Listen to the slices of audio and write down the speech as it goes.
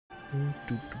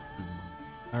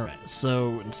Alright,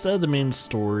 so instead of the main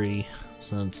story,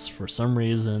 since for some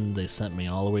reason they sent me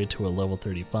all the way to a level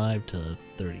 35 to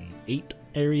 38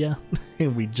 area,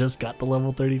 and we just got to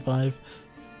level 35,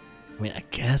 I mean, I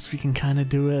guess we can kind of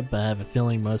do it, but I have a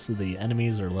feeling most of the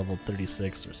enemies are level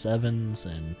 36 or 7s,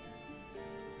 and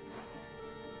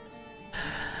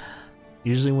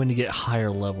usually when you get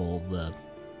higher level,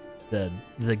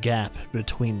 the gap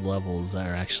between levels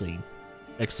are actually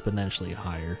exponentially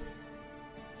higher.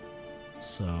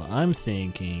 So I'm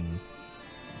thinking,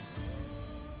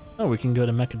 oh, we can go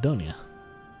to Macedonia.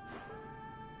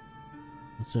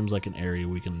 It seems like an area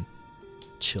we can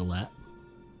chill at.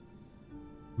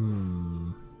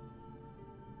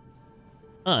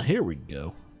 Ah, here we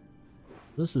go.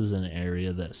 This is an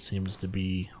area that seems to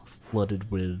be flooded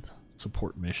with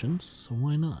support missions, so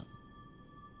why not?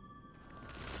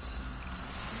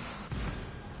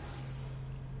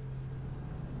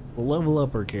 We'll level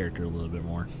up our character a little bit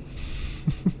more.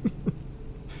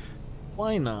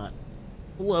 Why not?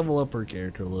 We'll level up our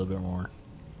character a little bit more.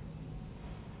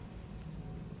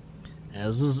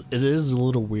 As it is a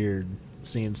little weird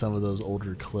seeing some of those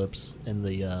older clips in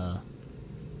the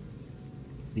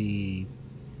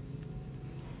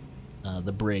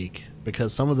break,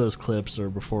 because some of those clips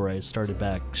are before I started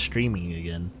back streaming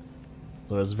again.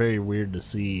 So it's very weird to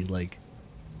see, like,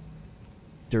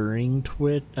 during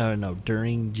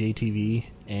during JTV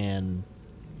and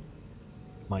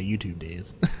my YouTube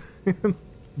days.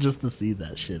 Just to see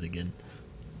that shit again.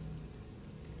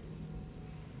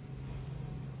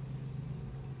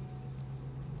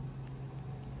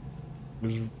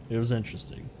 It was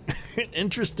interesting.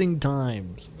 Interesting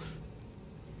times.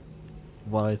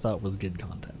 What I thought was good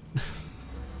content.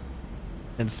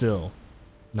 And still,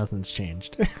 nothing's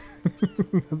changed.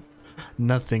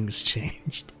 Nothing's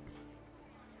changed.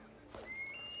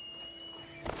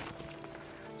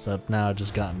 Except now I've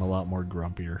just gotten a lot more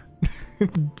grumpier. I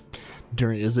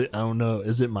don't know,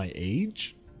 is it my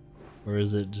age? Or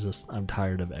is it just I'm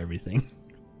tired of everything?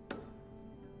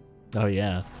 Oh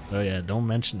yeah, don't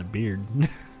mention the beard.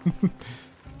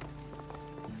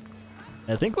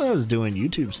 I think when I was doing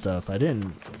YouTube stuff, I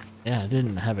didn't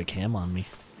have a cam on me.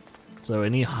 So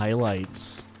any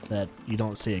highlights that you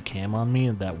don't see a cam on me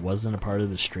that wasn't a part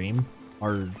of the stream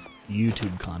are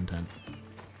YouTube content.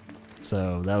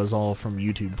 So that was all from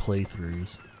YouTube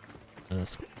playthroughs.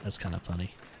 That's kind of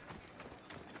funny.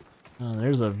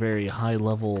 There's a very high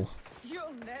level.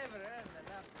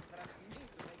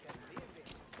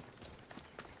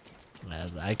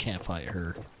 I can't fight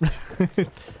her. I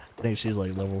think she's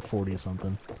like level 40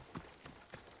 something.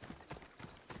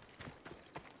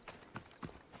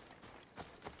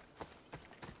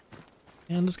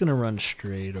 Yeah, I'm just gonna run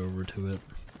straight over to it.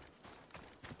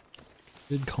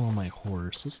 Did call my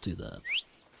horse. Let's do that.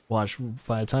 Watch,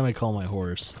 by the time I call my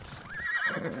horse.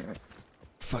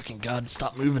 Fucking God,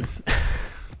 stop moving.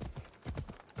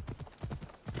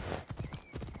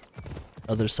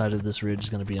 Other side of this ridge is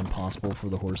gonna be impossible for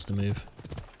the horse to move.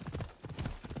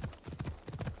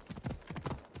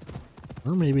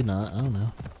 Or maybe not, I don't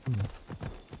know.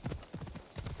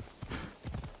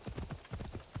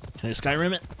 Can I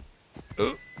Skyrim it?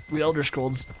 Oh, we Elder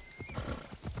Scrolls.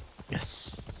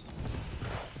 Yes.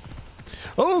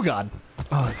 Oh God!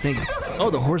 Oh, I think. Oh,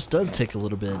 the horse does take a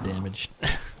little bit of damage.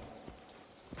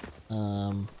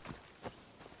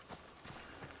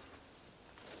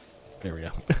 There we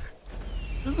go.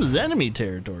 This is enemy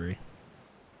territory.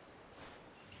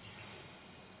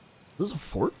 Is this a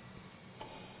fort?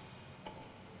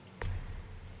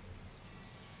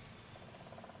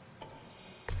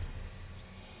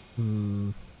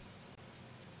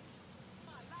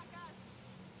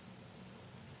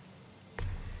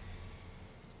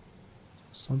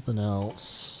 Something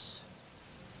else.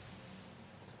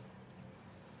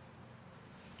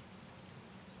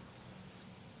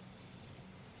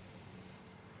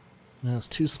 No, it's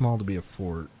too small to be a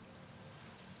fort.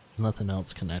 There's nothing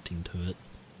else connecting to it.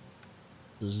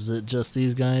 Is it just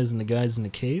these guys and the guys in the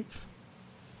cave?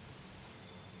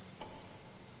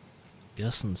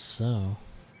 Guessing so.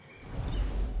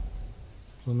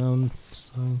 So no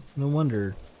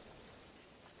wonder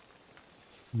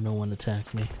no one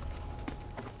attacked me.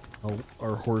 Oh,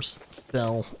 our horse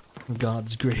fell from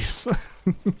God's grace.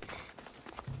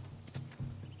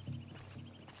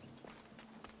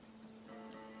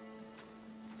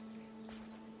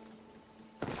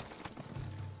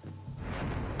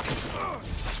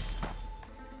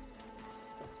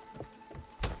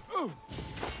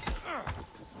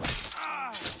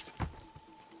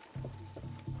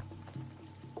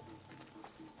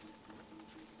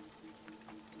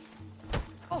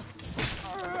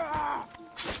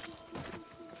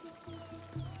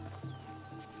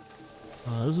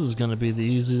 This is gonna be the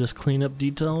easiest cleanup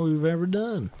detail we've ever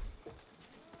done.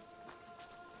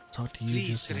 Talk to you.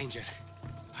 Please, stranger.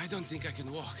 I don't think I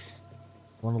can walk.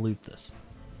 I want to loot this.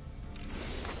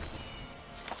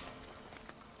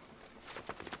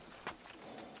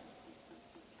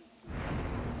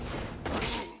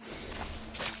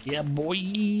 Yeah, boy.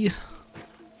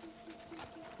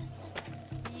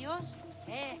 Dios,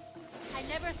 I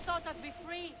never thought I'd be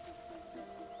free.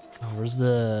 Oh, where's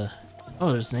the...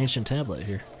 Oh, there's an ancient tablet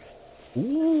here.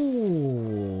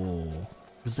 Ooh.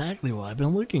 Exactly what I've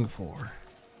been looking for.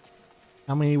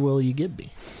 How many will you give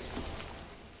me?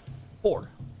 4.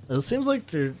 It seems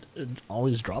like it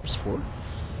always drops 4.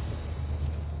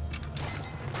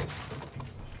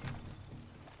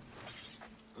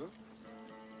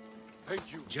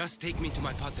 Thank you. Just take me to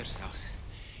my potter's house.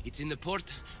 It's in the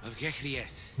port of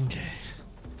Gehries. Okay.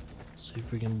 See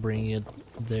if we can bring it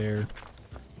there.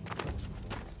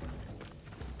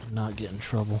 And not get in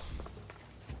trouble.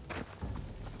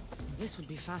 This would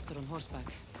be faster on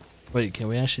horseback. Wait, can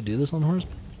we actually do this on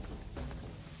horseback?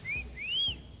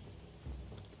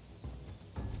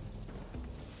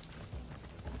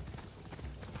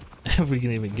 If we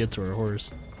can even get to our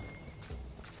horse.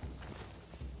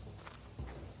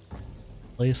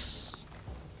 Place.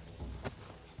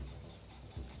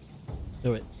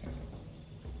 Do it.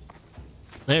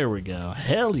 There we go.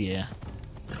 Hell yeah.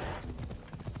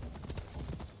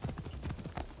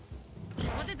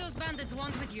 What did those bandits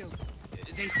want with you?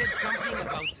 They said something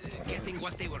about getting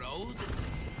what they were owed,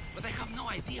 but I have no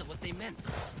idea what they meant.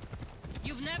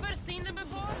 You've never seen them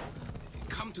before?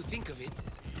 Come to think of it,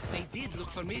 they did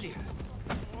look familiar.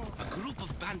 A group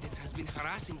of bandits has been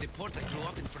harassing the port I grew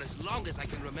up in for as long as I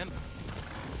can remember.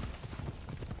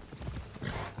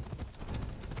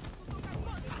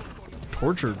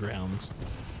 Torture grounds.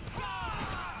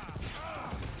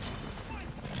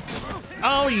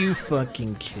 Oh, you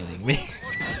fucking kidding me?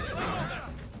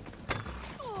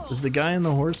 Is the guy on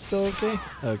the horse still okay?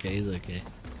 Okay, he's okay.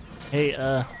 Hey,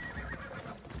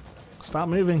 stop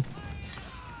moving.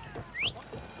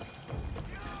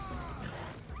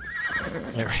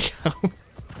 There we go.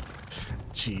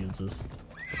 Jesus.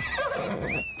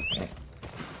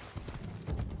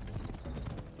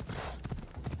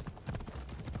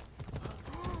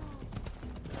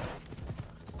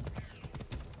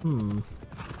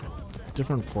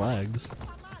 Different flags.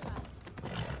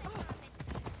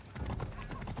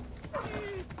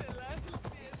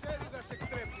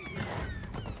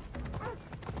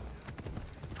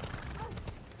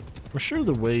 We're sure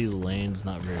the way lane's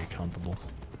not very comfortable.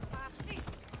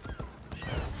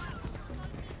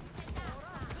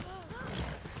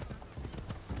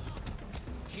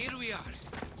 Here we are,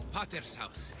 Potter's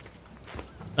house.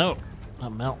 Oh,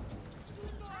 not Mount.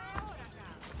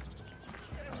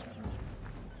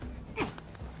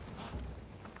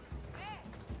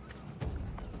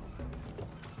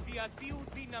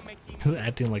 He's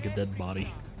acting like a dead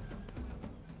body.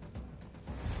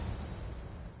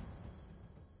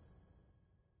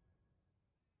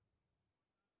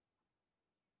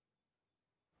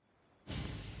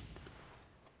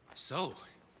 So,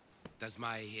 does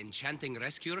my enchanting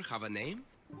rescuer have a name?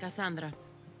 Cassandra.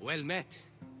 Well met.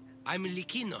 I'm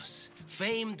Lykinos,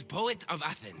 famed poet of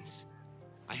Athens.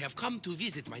 I have come to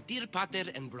visit my dear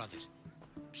pater and brother.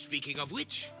 Speaking of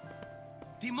which,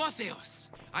 Timotheos,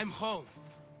 I'm home.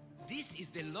 This is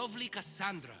the lovely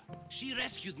Cassandra. She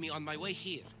rescued me on my way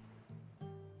here.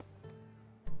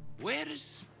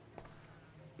 Where's...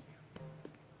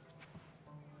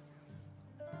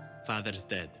 Father's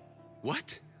dead.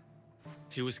 What?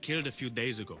 He was killed a few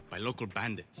days ago by local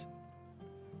bandits.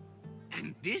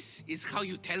 And this is how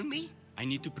you tell me? I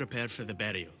need to prepare for the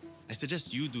burial. I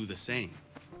suggest you do the same.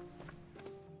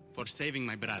 For saving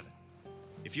my brother.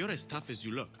 If you're as tough as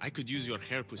you look, I could use your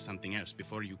help with something else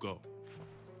before you go.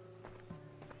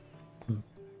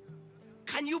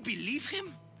 Can you believe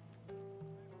him?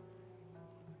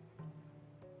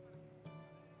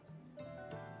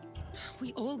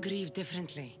 We all grieve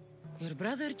differently. Your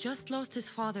brother just lost his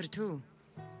father too.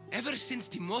 Ever since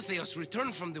Timotheos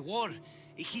returned from the war,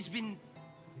 he's been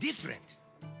different.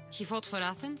 He fought for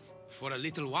Athens? For a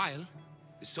little while.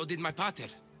 So did my pater.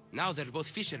 Now they're both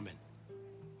fishermen.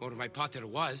 Or my pater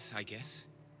was, I guess.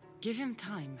 Give him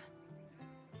time.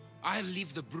 I'll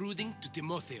leave the brooding to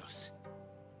Timotheos.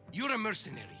 You're a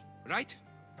mercenary, right?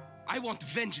 I want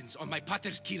vengeance on my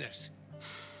pater's killers.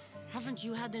 Haven't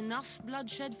you had enough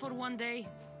bloodshed for one day?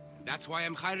 That's why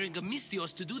I'm hiring a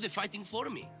Mystios to do the fighting for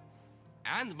me.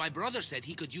 And my brother said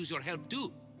he could use your help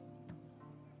too.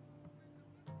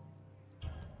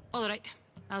 All right,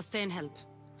 I'll stay and help.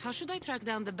 How should I track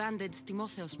down the bandits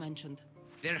Timotheos mentioned?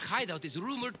 Their hideout is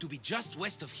rumored to be just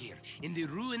west of here, in the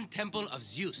ruined temple of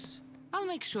Zeus. I'll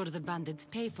make sure the bandits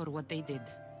pay for what they did.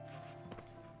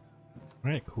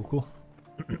 Alright, cool.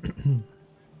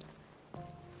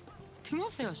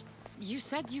 Timotheus, you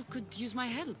said you could use my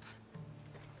help.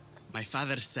 My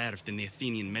father served in the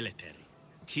Athenian military.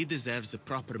 He deserves a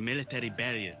proper military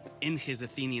burial in his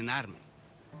Athenian armor.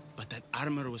 But that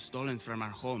armor was stolen from our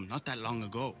home not that long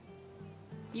ago.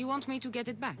 You want me to get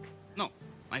it back? No,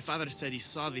 my father said he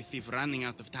saw the thief running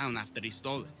out of town after he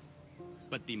stole it.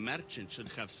 But the merchant should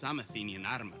have some Athenian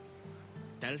armor.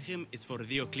 Tell him it's for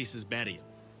Diocles' burial.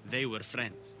 They were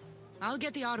friends. I'll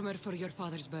get the armor for your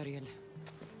father's burial.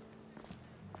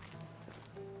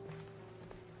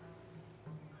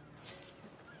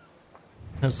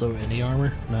 So any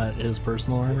armor, not his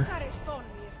personal armor?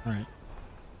 Alright.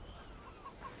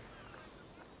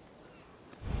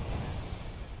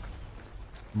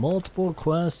 Multiple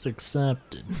quests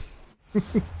accepted.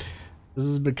 This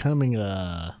is becoming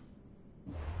a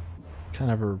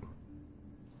kind of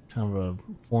a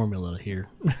formula here.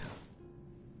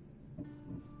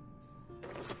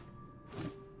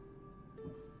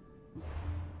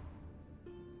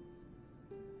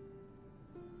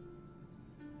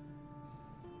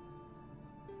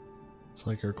 It's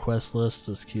like our quest list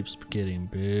just keeps getting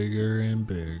bigger and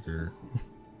bigger.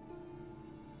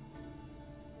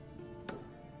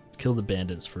 Let's kill the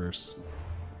bandits first.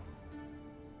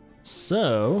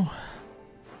 So,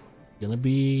 gonna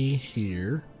be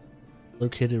here,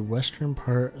 located western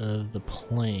part of the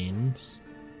plains.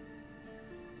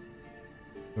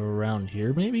 Go around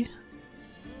here, maybe?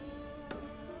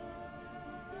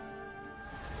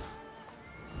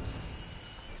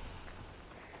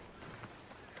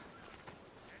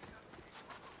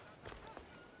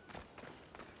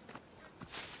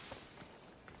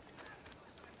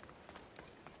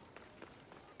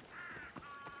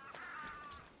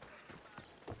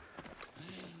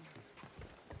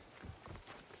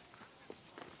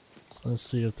 So let's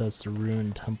see if that's the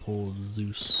ruined temple of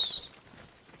Zeus.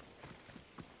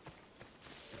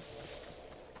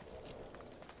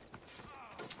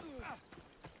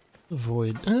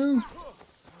 Avoid.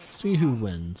 See who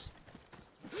wins.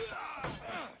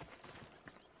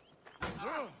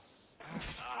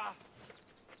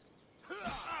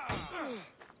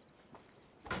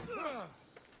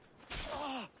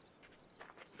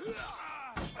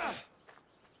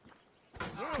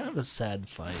 Kind of a sad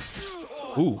fight.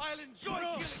 Ooh.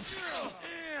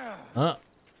 The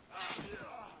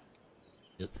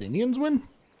Athenians win?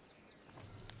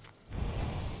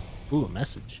 Ooh, a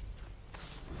message.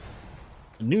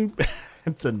 A new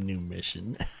it's a new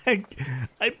mission.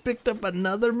 I picked up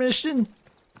another mission?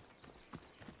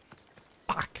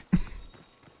 Fuck.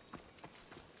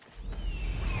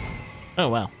 Oh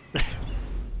wow.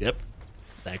 Yep.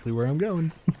 Exactly where I'm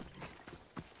going.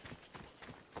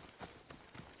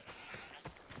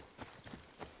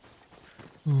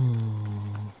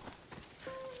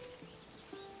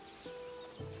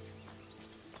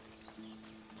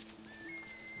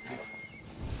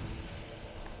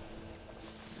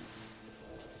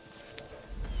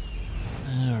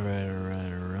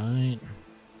 Alright.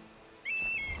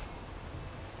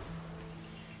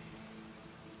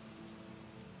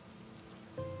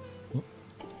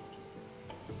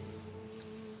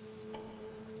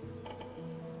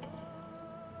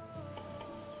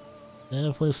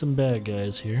 Definitely some bad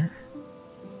guys here.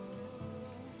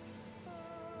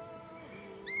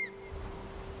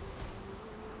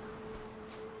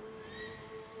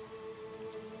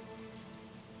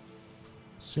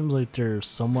 Seems like they're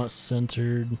somewhat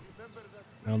centered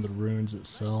around the ruins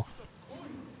itself.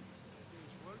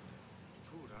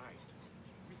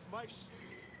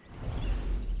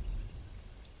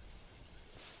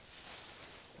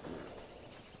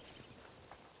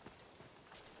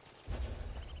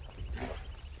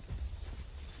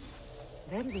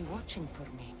 They'll be watching for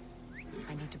me.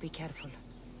 I need to be careful.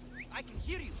 I can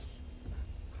hear you.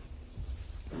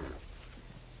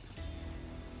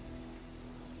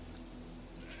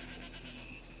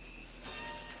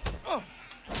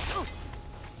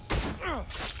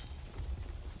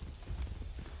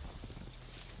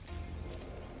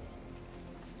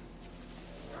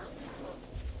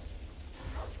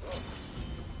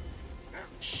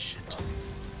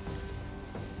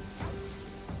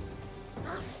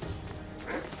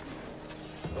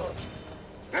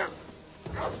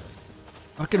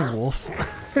 Fucking wolf.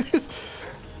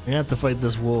 We have to fight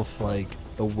this wolf like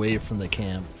away from the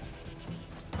camp.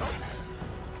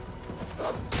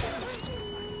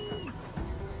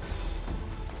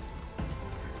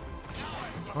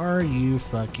 Are you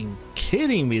fucking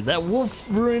kidding me? That wolf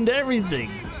ruined everything.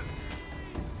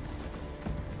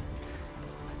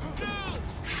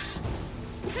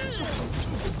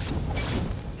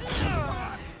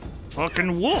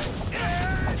 fucking wolf!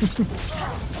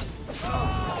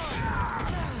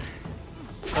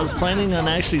 I was planning on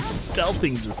actually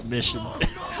stealthing this mission.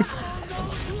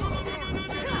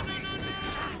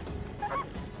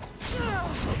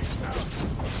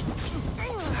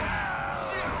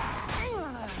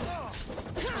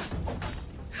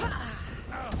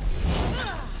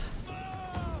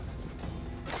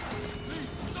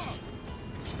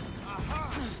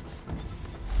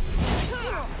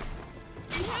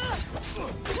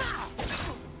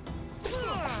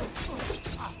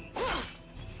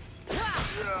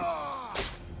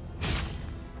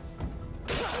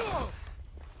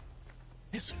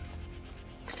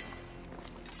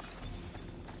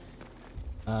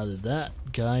 Did that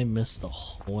guy miss the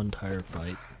whole entire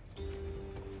fight?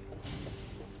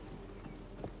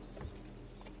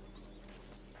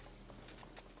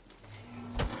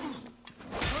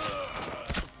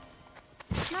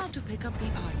 Now to pick up the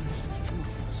armor.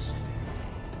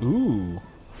 Ooh.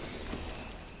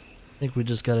 I think we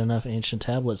just got enough ancient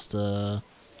tablets to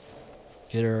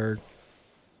get our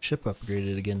ship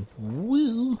upgraded again.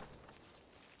 Woo!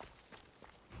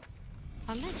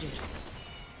 A ledger.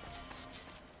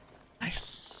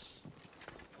 Nice.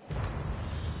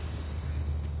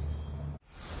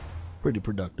 Pretty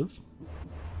productive.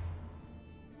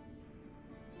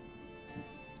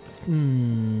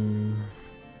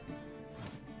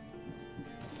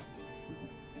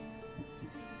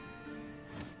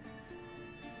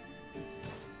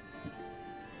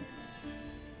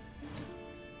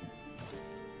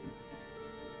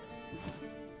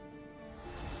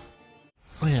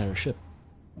 Oh yeah, our ship.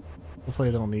 Hopefully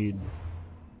I don't need...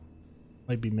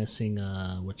 Might be missing,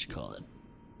 what you call it?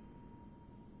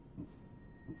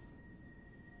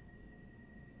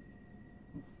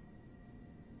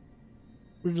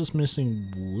 We're just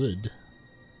missing wood.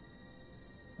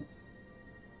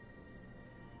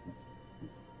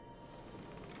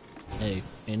 Hey,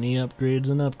 any upgrade's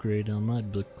an upgrade on my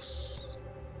books.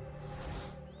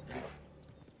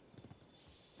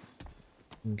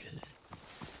 Okay.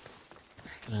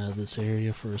 Out of this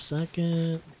area for a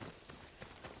second.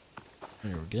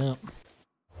 There we go.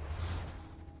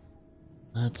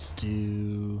 Let's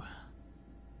do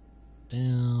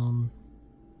down.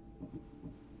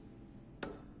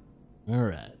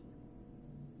 Alright.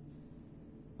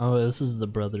 Oh, this is the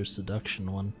brother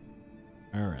seduction one.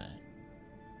 Alright.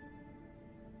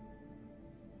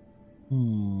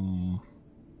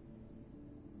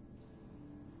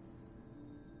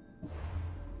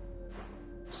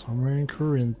 Somewhere in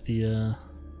Corinthia.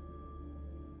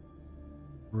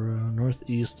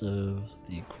 Northeast of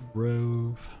the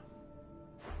Grove.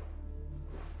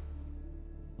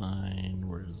 Fine,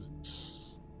 where is it?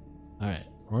 Alright,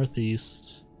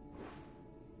 northeast.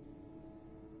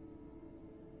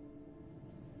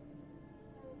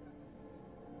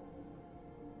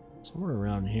 Somewhere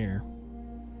around here.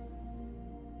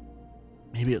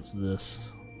 Maybe it's this.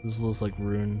 This looks like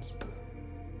ruins.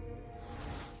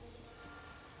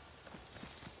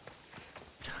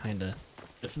 Kinda.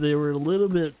 If they were a little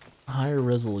bit higher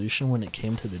resolution when it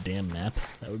came to the damn map,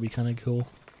 that would be kinda cool.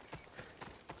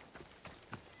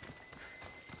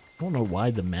 I don't know why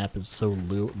the map is so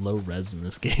low res in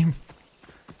this game.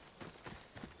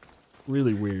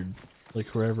 Really weird. Like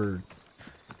whoever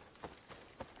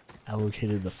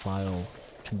allocated the file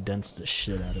condensed the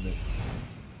shit out of it.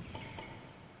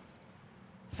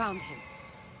 Found him.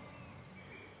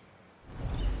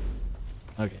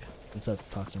 Okay, let's have to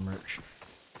talk to Merch.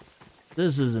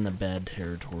 This isn't a bad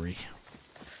territory.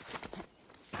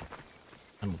 I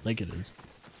don't think it is.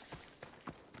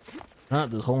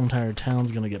 Not this whole entire town's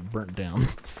gonna get burnt down.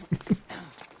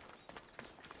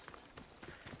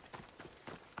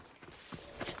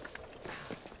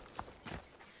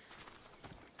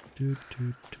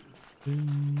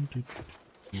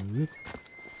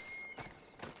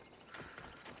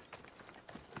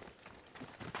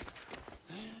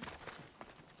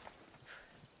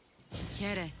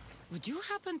 Kere, would you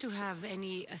happen to have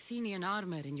any Athenian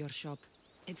armor in your shop?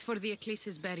 It's for the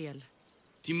Ecclesi's burial.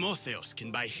 Timotheos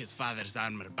can buy his father's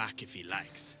armor back if he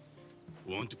likes.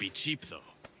 Won't be cheap, though.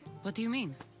 What do you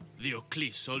mean? The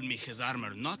Eccles sold me his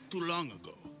armor not too long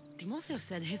ago. Timotheos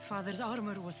said his father's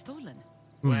armor was stolen.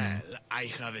 Well, I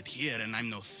have it here and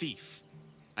I'm no thief.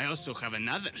 I also have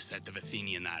another set of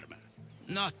Athenian armor.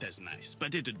 Not as nice,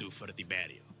 but it'll do for the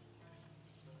burial.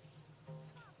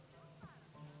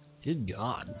 Good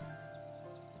God.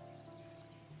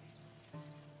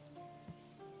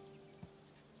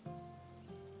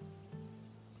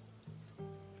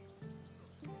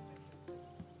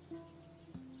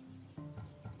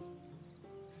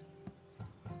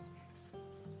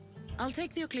 I'll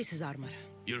take the Ecclesi's armor.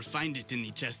 You'll find it in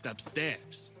the chest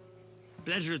upstairs.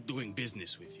 Pleasure doing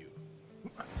business with you.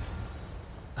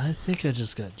 I think I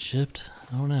just got chipped.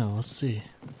 I don't know. Let's see.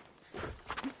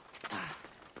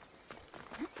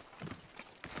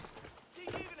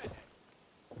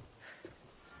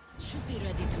 Should be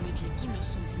ready to meet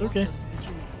Likinos and Okay. Timotheos in a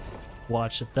few minutes.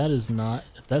 Watch, if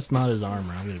that's not his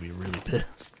armor, I'm gonna be really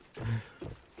pissed.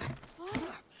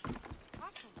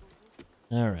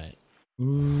 Alright.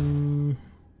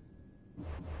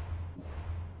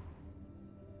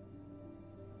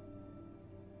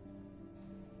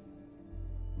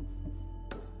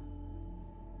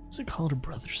 What's it called? A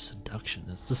brother's seduction?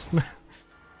 It's just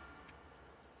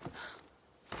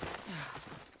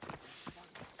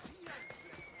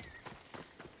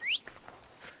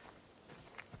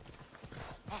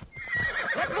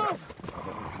Let's move!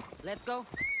 Let's go.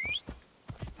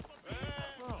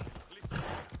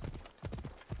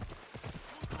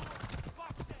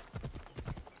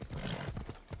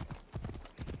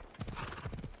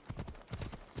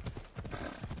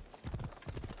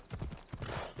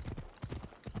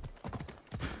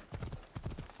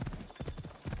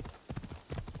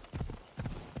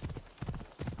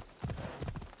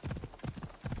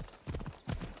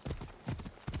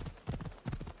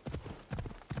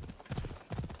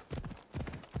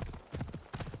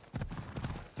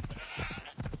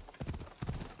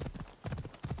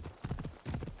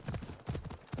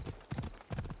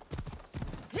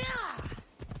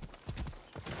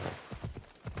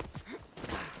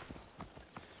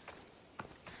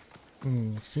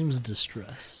 seems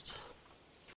distressed.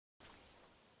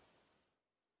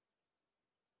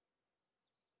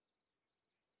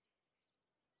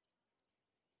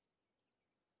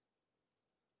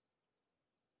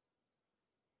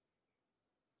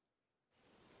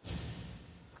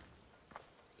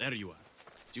 There you are.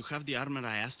 Do you have the armor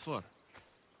I asked for?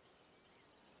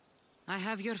 I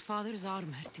have your father's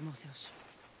armor, Timotheos.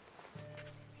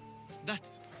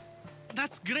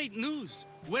 That's great news.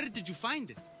 Where did you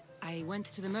find it? I went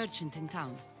to the merchant in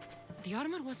town. The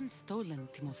armor wasn't stolen,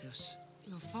 Timotheos.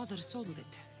 Your father sold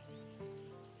it.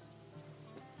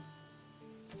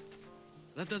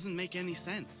 That doesn't make any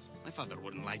sense. My father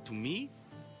wouldn't lie to me.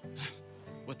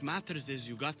 What matters is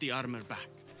you got the armor back.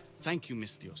 Thank you,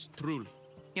 Mistios, truly.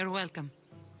 You're welcome.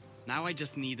 Now I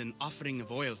just need an offering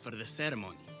of oil for the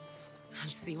ceremony. I'll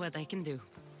see what I can do.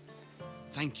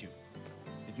 Thank you.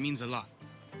 It means a lot.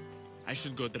 I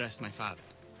should go dress my father.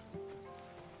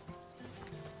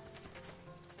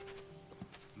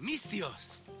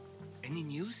 Mistios! Any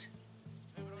news?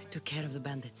 I took care of the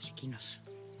bandits, Likinos.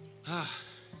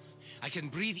 I can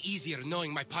breathe easier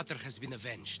knowing my pater has been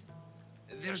avenged.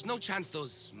 There's no chance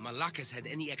those Malakas had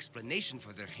any explanation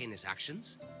for their heinous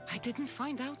actions. I didn't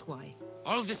find out why.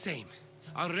 All the same,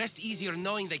 I'll rest easier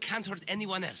knowing they can't hurt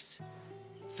anyone else.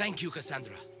 Thank you,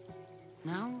 Cassandra.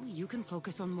 Now you can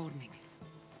focus on mourning.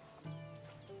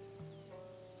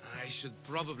 I should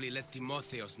probably let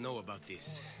Timotheos know about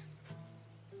this.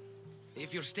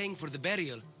 If you're staying for the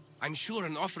burial, I'm sure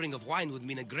an offering of wine would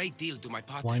mean a great deal to my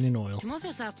pater. Wine and oil.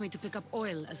 Timotheos asked me to pick up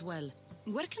oil as well.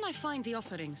 Where can I find the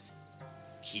offerings?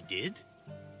 He did?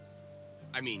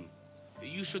 I mean,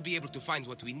 you should be able to find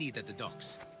what we need at the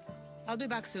docks. I'll be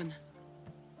back soon.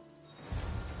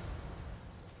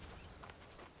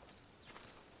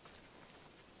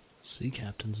 Sea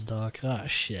captain's dock. Ah,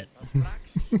 shit.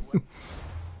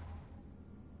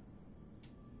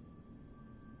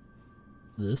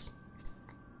 This?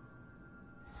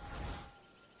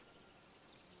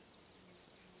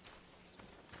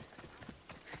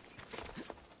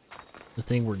 The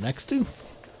thing we're next to?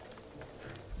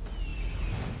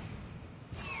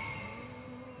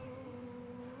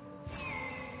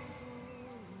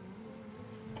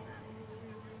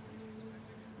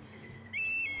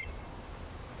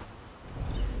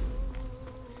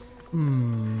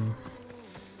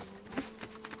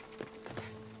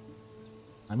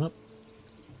 I'm up.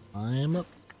 I'm up.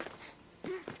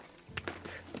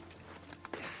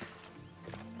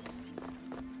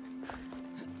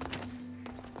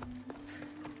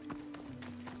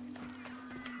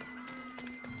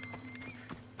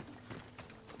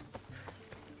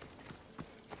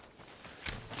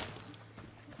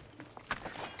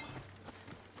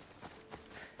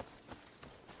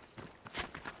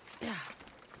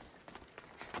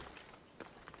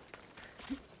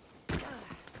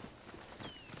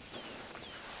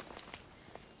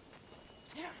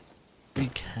 Three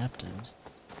captives.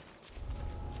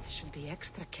 I should be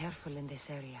extra careful in this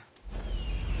area.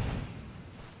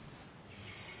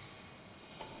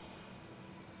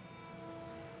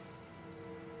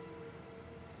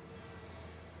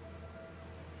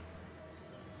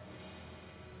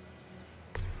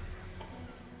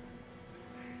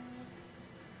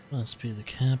 Must be the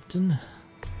captain.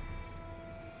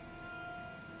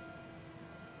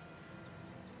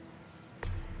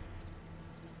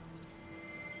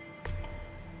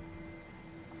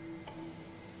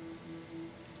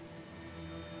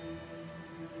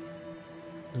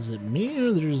 Is it me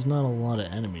or there's not a lot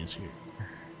of enemies here?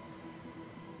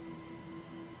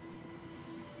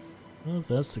 Well, if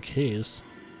that's the case,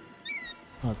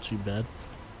 not too bad.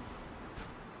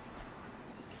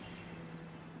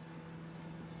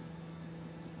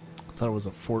 I thought it was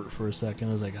a fort for a second.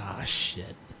 I was like, ah,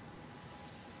 shit.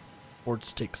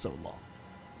 Forts take so long.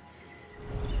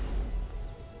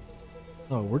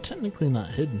 Oh, we're technically not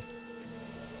hidden.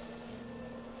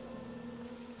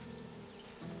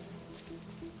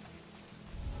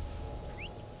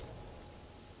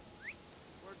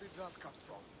 Where did that come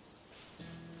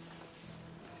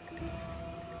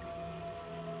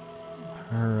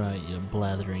from? Alright, you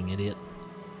blathering idiot.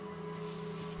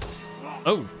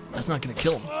 Oh, that's not gonna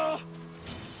kill him.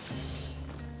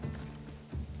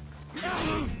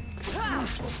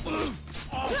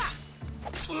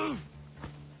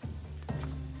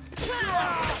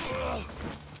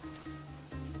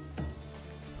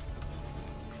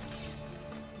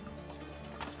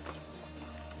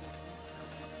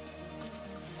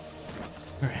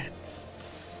 Alright.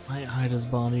 Might hide his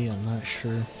body, I'm not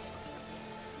sure.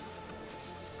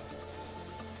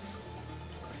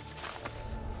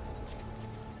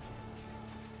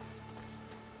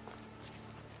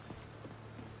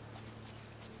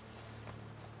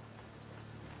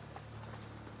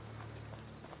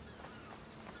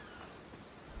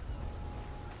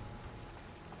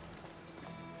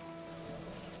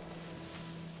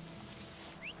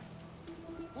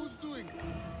 Who's doing it?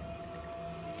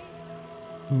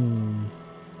 Can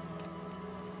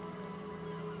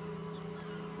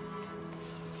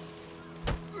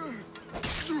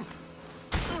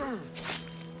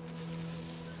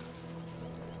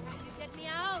you get me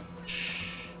out?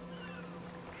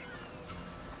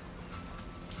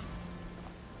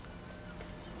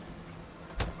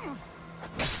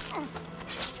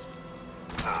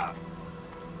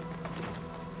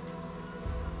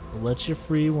 We'll let you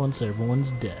free once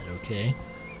everyone's dead, okay?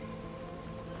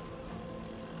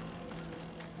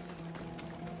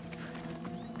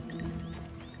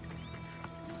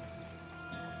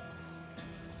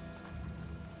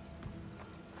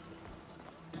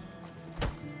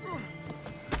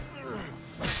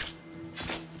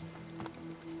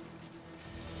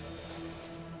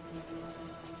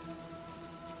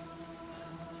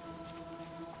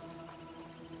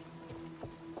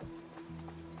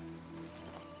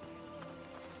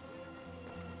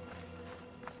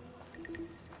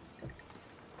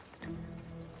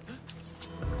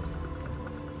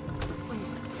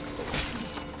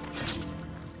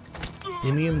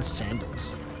 Indian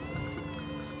sandals.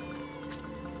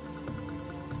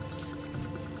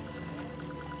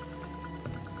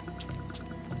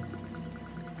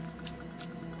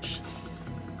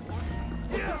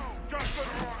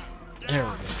 There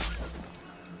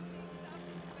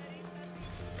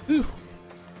we go. Ooh.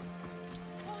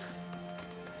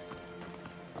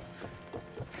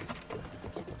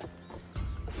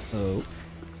 Oh.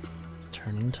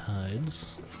 Turning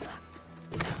tides.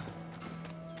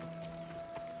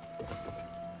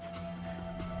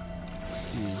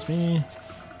 Excuse me. Fine.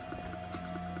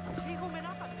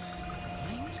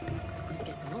 Could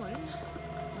get oil,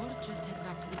 or just head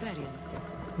back to the burial.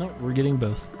 No, we're getting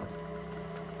both.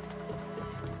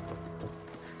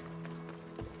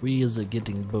 We is a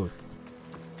getting both.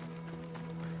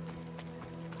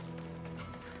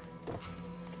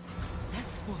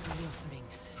 That's both of the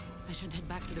offerings. I should head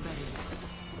back to the burial.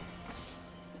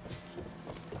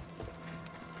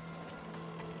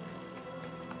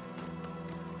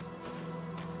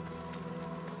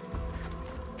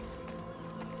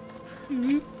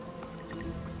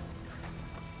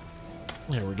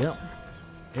 There we go.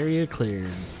 Area cleared.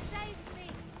 Save me!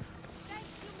 Thank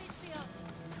you, Mistios.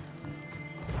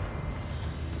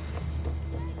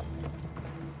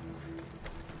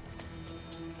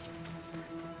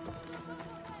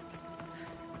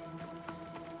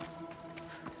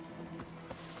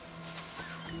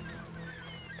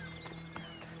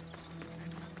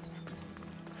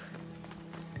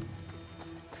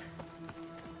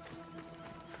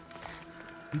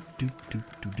 Do, do,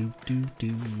 do, do, do,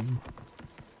 do.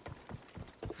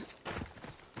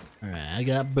 Alright, I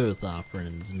got both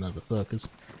offerings, motherfuckers.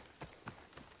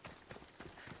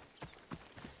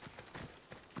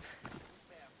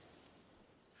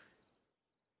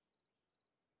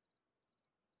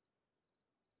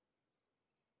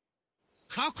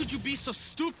 How could you be so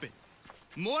stupid?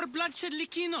 More bloodshed,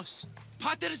 Likinos?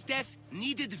 Potter's death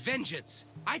needed vengeance.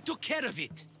 I took care of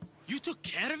it. You took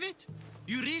care of it?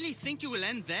 You really think it will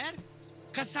end there?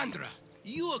 Cassandra,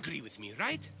 you agree with me,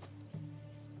 right?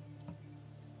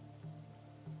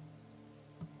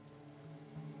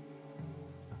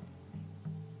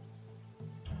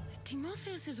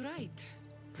 Timotheus is right.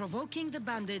 Provoking the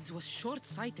bandits was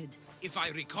short-sighted. If I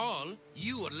recall,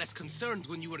 you were less concerned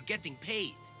when you were getting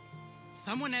paid.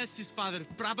 Someone else's father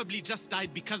probably just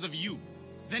died because of you.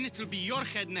 Then it will be your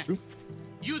head next.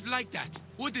 You'd like that,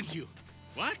 wouldn't you?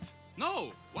 What?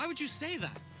 No! Why would you say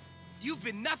that? You've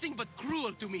been nothing but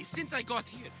cruel to me since I got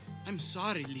here. I'm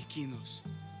sorry, Lykinos.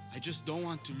 I just don't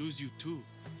want to lose you too.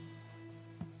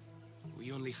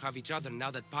 We only have each other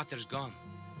now that Potter's gone.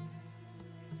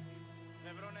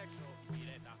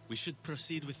 We should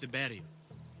proceed with the burial.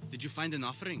 Did you find an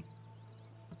offering?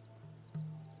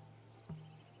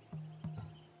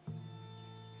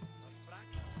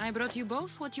 I brought you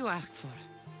both what you asked for.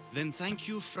 Then thank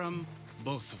you from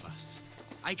both of us.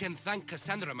 I can thank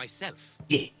Cassandra myself.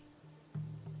 Yeah.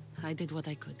 I did what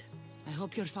I could. I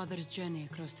hope your father's journey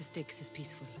across the Styx is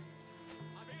peaceful.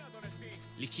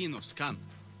 Lykinos, come.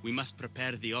 We must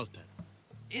prepare the altar.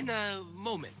 In a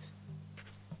moment.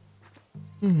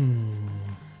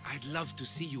 I'd love to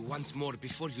see you once more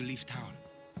before you leave town.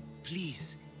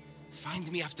 Please, find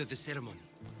me after the ceremony.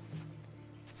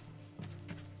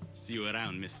 See you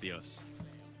around, Mistios.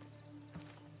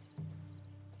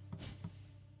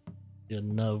 Yeah,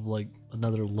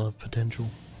 another love potential.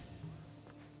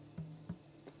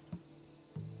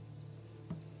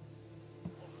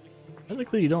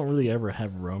 Technically, you don't really ever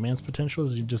have romance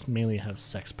potentials, you just mainly have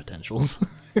sex potentials.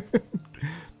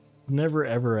 Never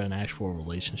ever an actual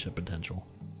relationship potential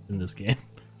in this game,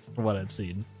 from what I've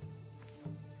seen.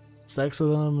 Sex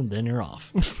with them, and then you're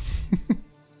off.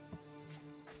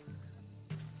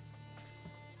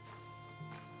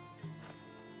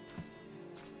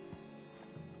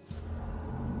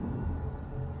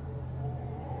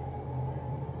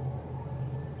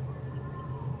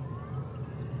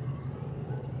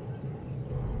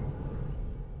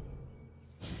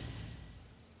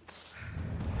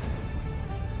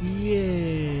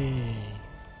 Yay!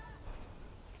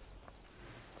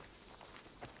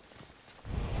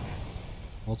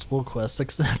 Multiple quests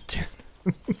accepted.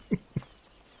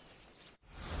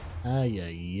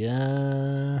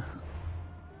 Yeah.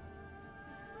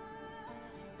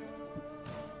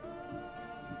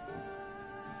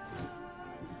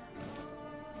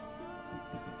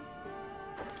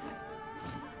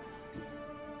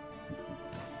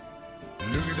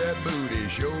 Look at that booty,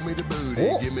 show me the booty,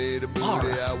 Oh, give me the booty,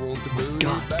 alright. I want the booty,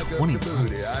 God, back up 20 the booty,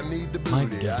 months. I need the My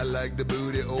booty, God. I like the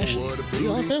booty, oh Actually, what a are you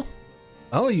off booty. now?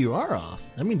 Oh, you are off.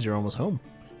 That means you're almost home.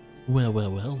 Well,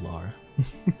 Laura.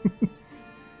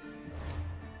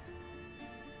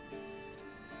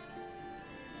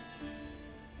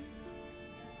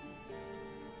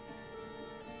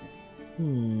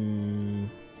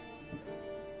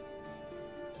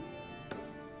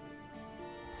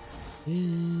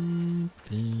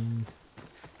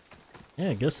 Yeah,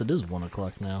 I guess it is 1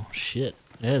 o'clock now. Shit.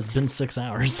 Yeah, it's been 6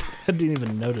 hours. I didn't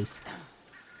even notice.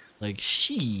 Like,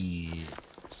 shit.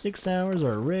 6 hours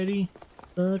already?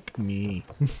 Fuck me.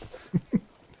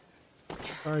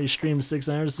 Already streamed 6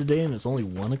 hours today and it's only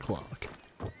 1 o'clock.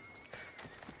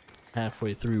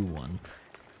 Halfway through 1.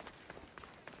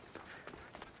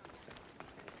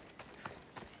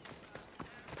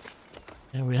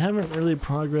 Yeah, we haven't really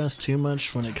progressed too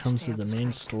much when it comes to the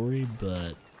main story,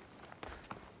 but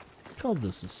I call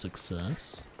this a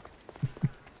success.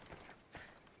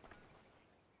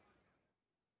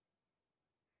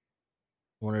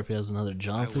 Wonder if he has another I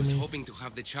job for was me. hoping to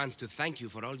have the chance to thank you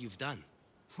for all you've done.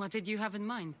 What did you have in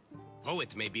mind?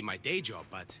 Poet may be my day job,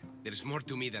 but there's more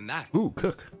to me than that. Ooh,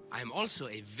 cook. I am also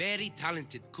a very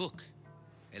talented cook.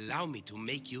 Allow me to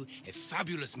make you a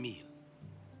fabulous meal.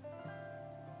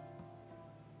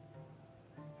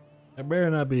 That better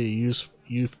not be a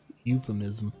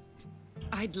euphemism.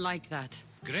 I'd like that.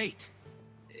 Great.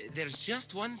 There's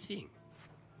just one thing.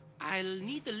 I'll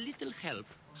need a little help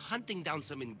hunting down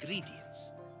some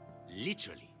ingredients.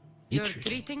 Literally. You're Literally.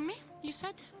 treating me, you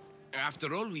said?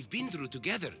 After all we've been through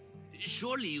together,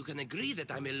 surely you can agree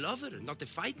that I'm a lover, not a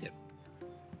fighter.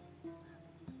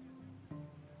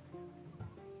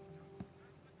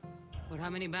 For how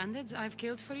many bandits I've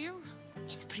killed for you?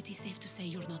 It's pretty safe to say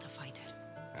you're not a fighter.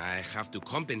 I have to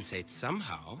compensate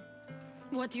somehow.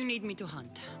 What do you need me to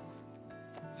hunt?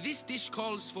 This dish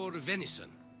calls for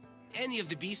venison. Any of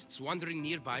the beasts wandering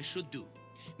nearby should do.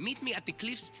 Meet me at the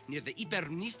cliffs near the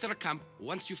Ipernistra camp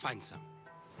once you find some.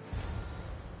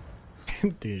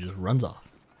 Dude just runs off.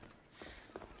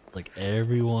 Like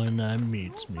everyone that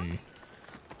meets me.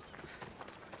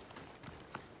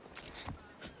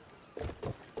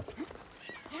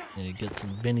 And you get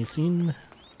some venison.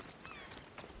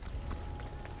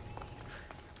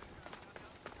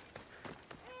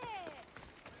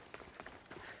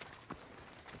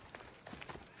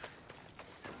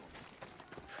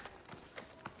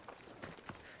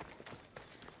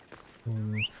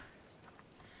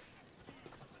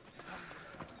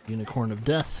 Unicorn of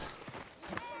Death.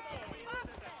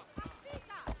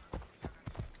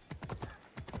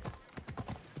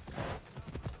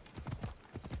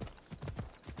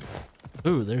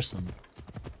 Ooh, there's some.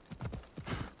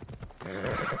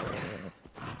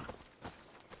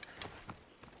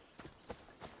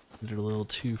 They're a little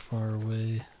too far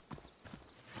away.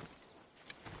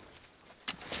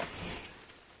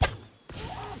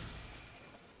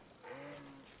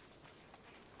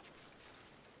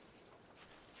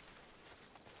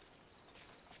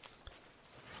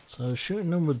 So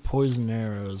shooting them with poison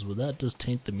arrows, would that just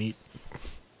taint the meat?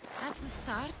 That's a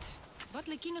start, but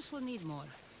Lekinos will need more.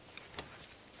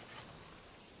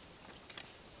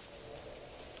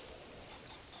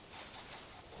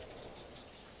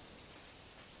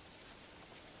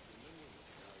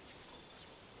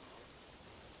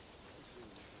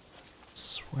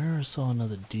 Swear I saw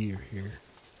another deer here.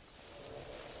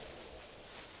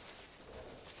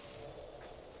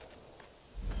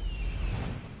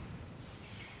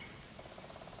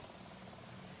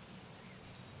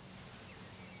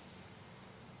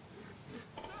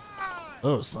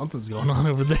 Oh, something's going on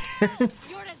over there.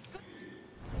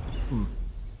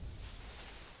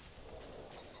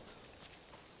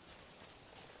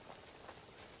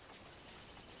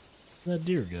 Where'd that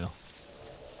deer go?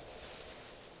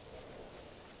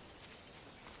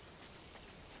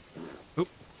 Oop.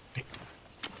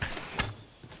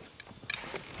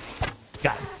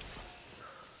 Got him.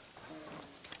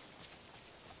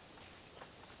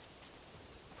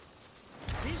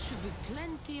 This should be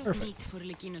plenty of Perfect. meat for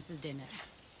Lekinos' dinner.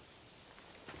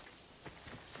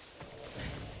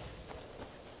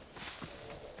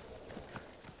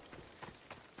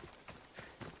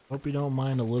 Hope you don't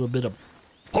mind a little bit of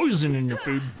poison in your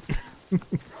food.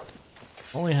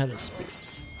 Only had a spit.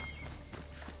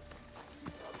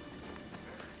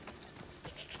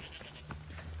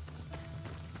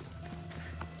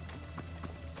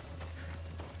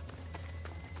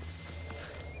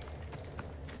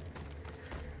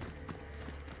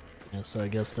 Yeah, so I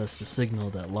guess that's the signal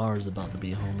that Lara's about to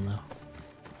be home now.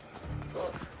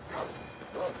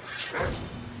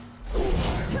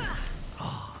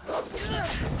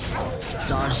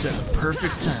 Dodged at the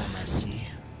perfect time, I see.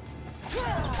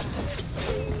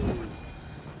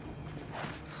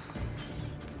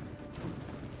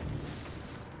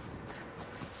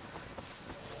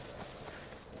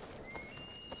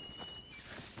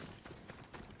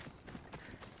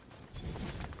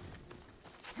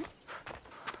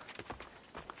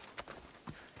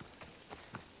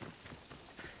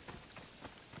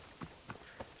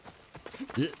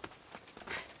 Yeah.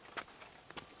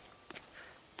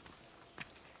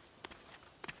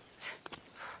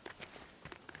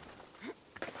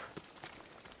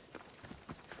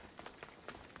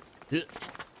 Yeah.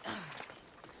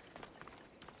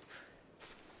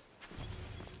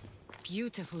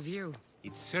 Beautiful view.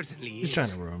 It certainly He's is.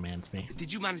 trying to romance me.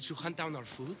 Did you manage to hunt down our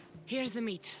food? Here's the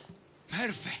meat.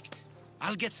 Perfect.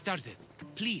 I'll get started.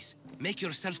 Please, make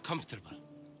yourself comfortable.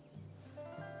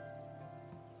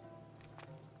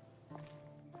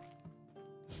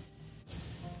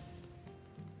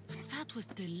 That was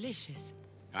delicious.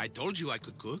 I told you I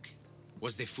could cook.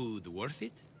 Was the food worth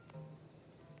it?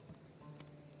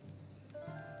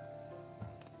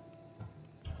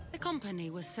 The company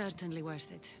was certainly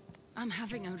worth it. I'm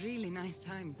having a really nice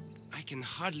time. I can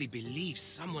hardly believe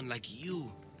someone like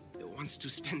you wants to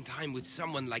spend time with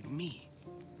someone like me.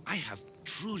 I have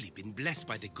truly been blessed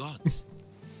by the gods.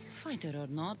 Fighter or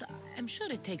not, I'm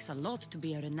sure it takes a lot to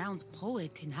be a renowned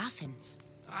poet in Athens.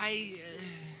 I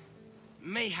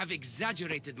may have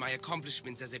exaggerated my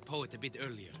accomplishments as a poet a bit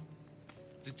earlier.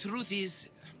 The truth is,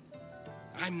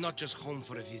 I'm not just home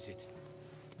for a visit.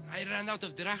 I ran out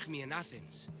of drachmi in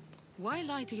Athens. Why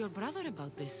lie to your brother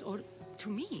about this, or to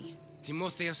me?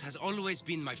 Timotheus has always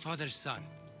been my father's son.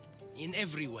 In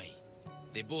every way.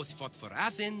 They both fought for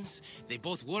Athens, they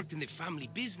both worked in the family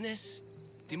business.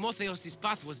 Timotheus'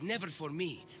 path was never for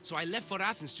me, so I left for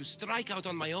Athens to strike out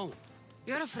on my own.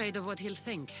 You're afraid of what he'll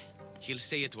think. He'll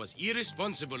say it was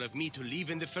irresponsible of me to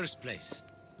leave in the first place.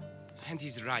 And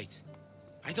he's right.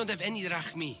 I don't have any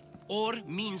drachmi, or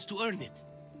means to earn it.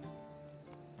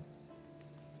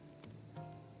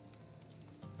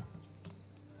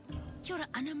 You're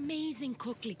an amazing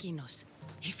cook, Lykinos.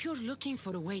 If you're looking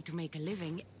for a way to make a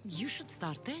living, you should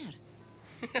start there.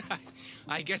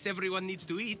 I guess everyone needs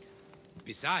to eat.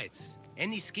 Besides,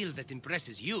 any skill that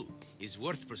impresses you is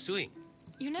worth pursuing.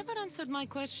 You never answered my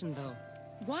question, though.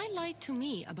 Why lie to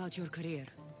me about your career?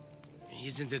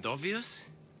 Isn't it obvious?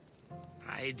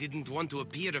 I didn't want to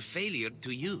appear a failure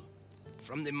to you.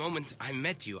 From the moment I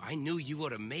met you, I knew you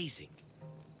were amazing.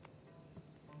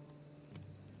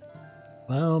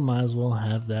 Well, might as well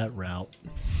have that route.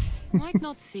 Might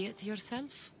not see it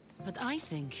yourself, but I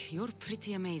think you're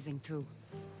pretty amazing, too.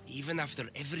 Even after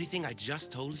everything I just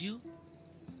told you?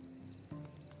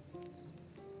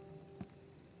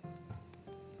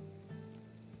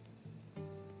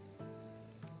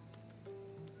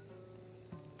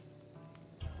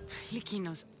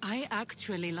 Lykinos, I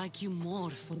actually like you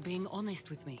more for being honest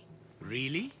with me.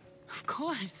 Really? Of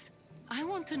course. I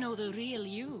want to know the real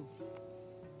you.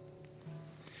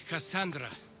 Cassandra,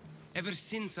 ever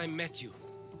since I met you,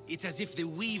 it's as if the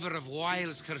Weaver of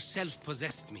Wiles herself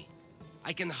possessed me.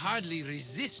 I can hardly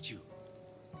resist you.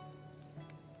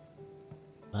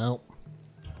 Well,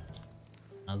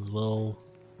 as well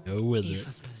go with it. If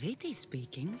Aphrodite's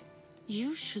speaking,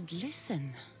 you should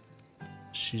listen.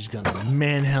 She's gonna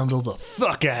manhandle the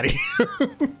fuck out of you.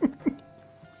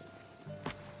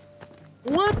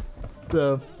 What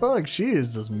the fuck? She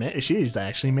is just she's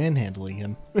actually manhandling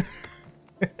him.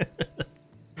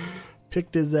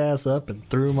 Picked his ass up and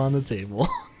threw him on the table.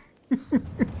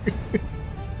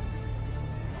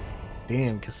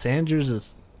 Damn, Cassandra's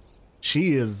is...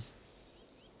 She is...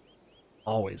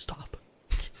 always top.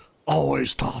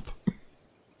 Always top.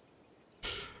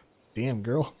 Damn,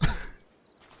 girl.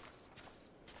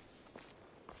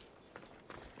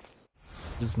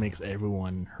 Just makes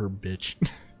everyone her bitch.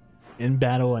 In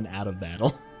battle and out of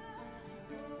battle.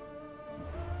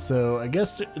 So, I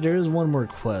guess there is one more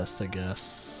quest, I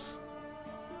guess.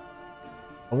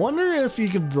 I wonder if you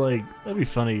could, like... That'd be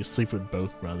funny to sleep with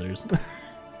both brothers.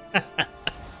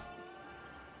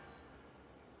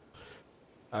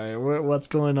 Alright, what's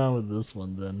going on with this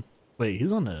one then? Wait,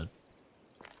 he's on an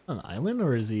island,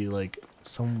 or is he like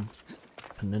some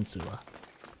peninsula?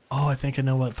 Oh, I think I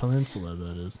know what peninsula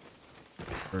that is.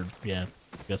 Or, yeah,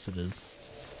 I guess it is.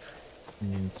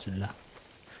 Peninsula.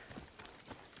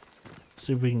 Let's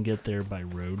see if we can get there by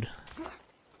road.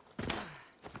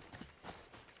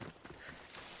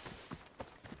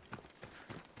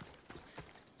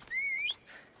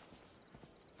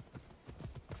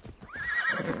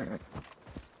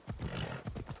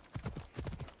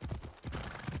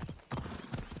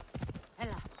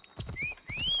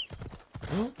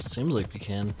 Well, seems like we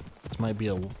can. This might be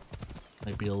a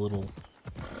little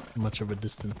much of a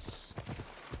distance.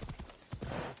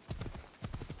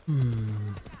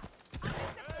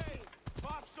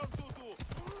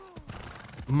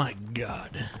 My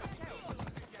God.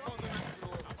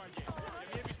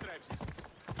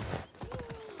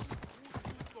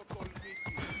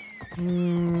 I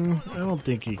don't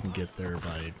think you can get there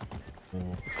by...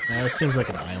 Well, it seems like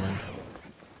an island.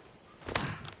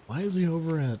 Why is he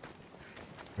over at...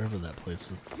 wherever that place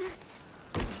is?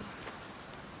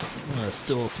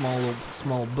 Still a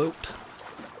small boat.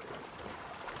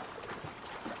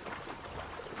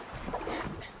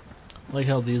 I like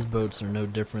how these boats are no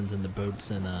different than the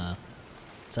boats in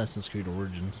Assassin's Creed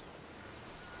Origins.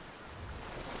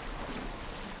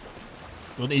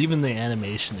 Well, even the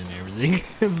animation and everything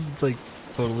is like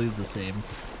totally the same.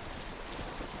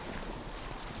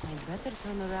 I'd better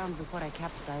turn around before I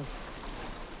capsize.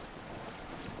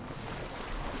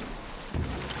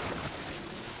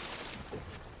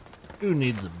 Who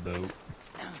needs a boat?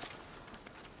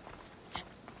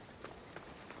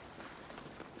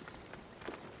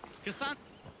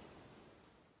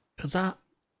 Kazan!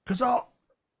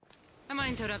 Am I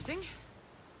interrupting?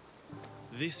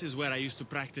 This is where I used to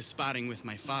practice sparring with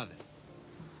my father.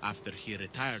 After he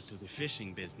retired to the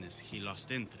fishing business, he lost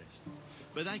interest.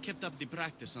 But I kept up the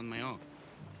practice on my own.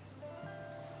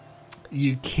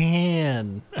 You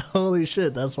can! Holy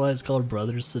shit, that's why it's called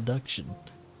Brothers Seduction.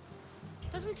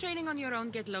 Doesn't training on your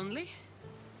own get lonely?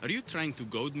 Are you trying to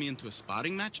goad me into a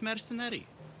sparring match, mercenary?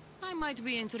 I might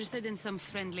be interested in some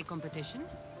friendly competition.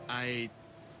 I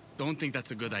don't think that's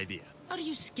a good idea. Are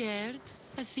you scared,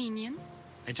 Athenian?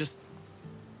 I just...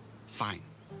 Fine.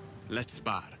 Let's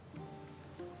spar.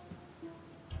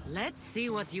 Let's see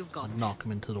what you've got. Knock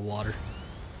him into the water.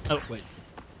 Oh, wait.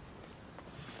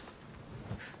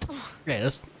 Yeah,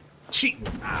 that's cheating.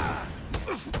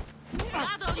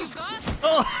 That all you've got?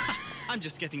 Oh! I'm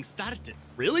just getting started.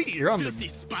 Really? You're on Filthy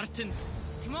the... Spartans.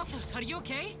 Timotheus, are you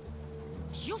okay?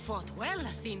 You fought well,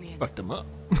 Athenian. Fucked him up.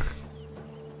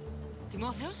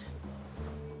 Timotheus?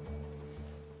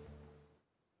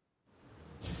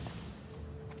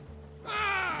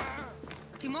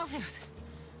 Timotheus,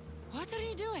 what are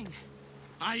you doing?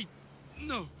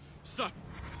 No. Stop.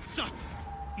 Stop.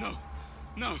 No.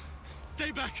 No.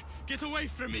 Stay back. Get away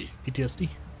from me. PTSD.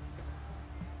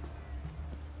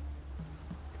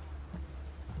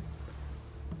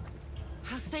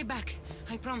 I'll stay back,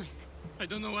 I promise. I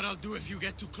don't know what I'll do if you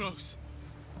get too close.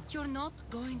 You're not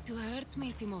going to hurt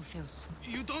me, Timotheus.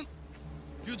 You don't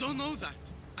know that.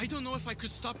 I don't know if I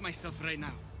could stop myself right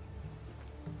now.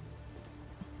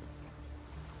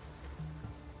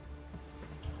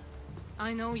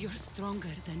 I know you're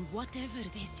stronger than whatever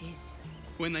this is.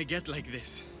 When I get like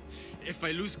this, if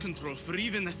I lose control for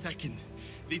even a second,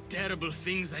 the terrible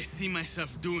things I see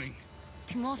myself doing.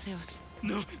 Timotheus.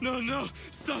 No, no, no!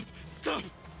 Stop! Stop!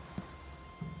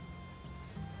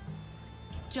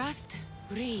 Just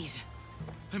breathe.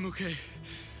 I'm okay.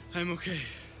 I'm okay.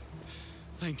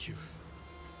 Thank you.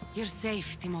 You're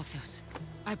safe, Timotheus.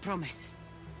 I promise.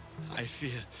 I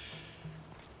feel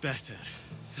better.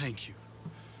 Thank you.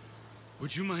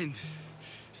 Would you mind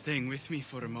staying with me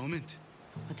for a moment?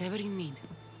 Whatever you need.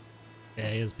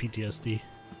 Yeah, he has PTSD.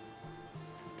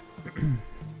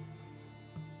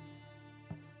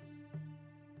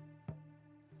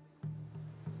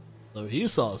 So he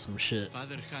saw some shit.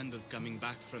 Father handled coming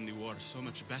back from the war so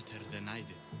much better than I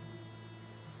did.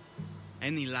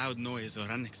 Any loud noise or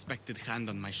unexpected hand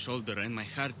on my shoulder and my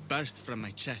heart burst from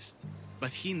my chest.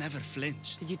 But he never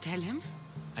flinched. Did you tell him?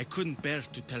 I couldn't bear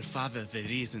to tell Father the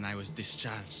reason I was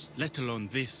discharged, let alone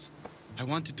this. I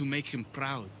wanted to make him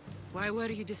proud. Why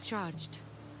were you discharged?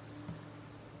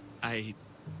 I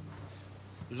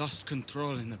lost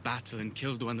control in the battle and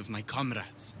killed one of my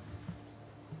comrades.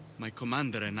 My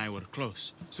commander and I were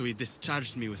close, so he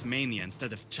discharged me with mania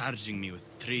instead of charging me with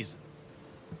treason.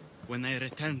 When I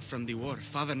returned from the war,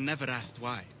 Father never asked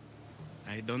why.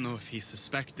 I don't know if he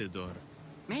suspected or...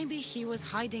 Maybe he was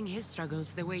hiding his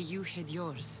struggles the way you hid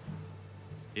yours.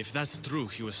 If that's true,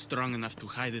 he was strong enough to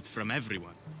hide it from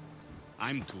everyone.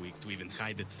 I'm too weak to even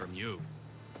hide it from you.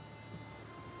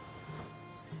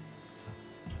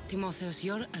 Timotheus,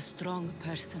 you're a strong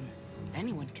person.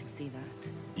 Anyone can see that.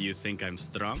 You think I'm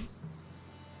strong?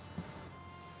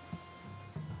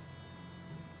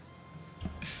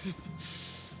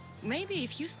 Maybe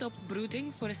if you stopped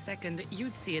brooding for a second,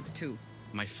 you'd see it too.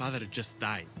 My father just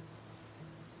died.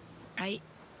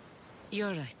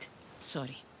 You're right.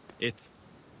 Sorry. It's...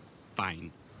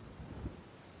 fine.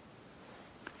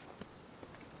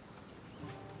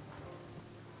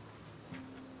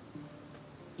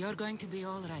 You're going to be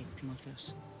all right,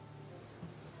 Timotheus.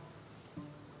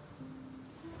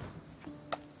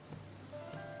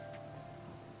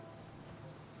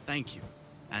 Thank you.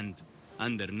 And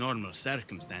under normal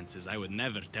circumstances, I would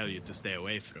never tell you to stay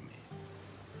away from me.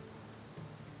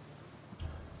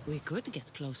 We could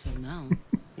get closer now.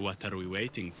 What are we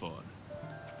waiting for?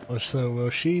 Oh, so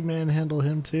will she manhandle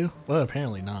him too? Well,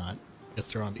 apparently not.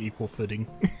 Guess they're on equal footing.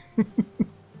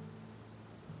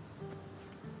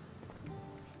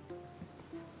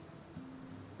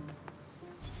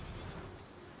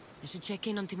 I should check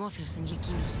in on Timotheus and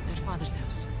Lykinos at their father's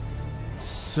house.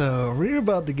 So, we're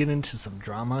about to get into some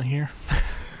drama here.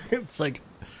 It's like,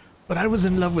 but I was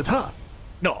in love with her.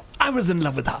 No, I was in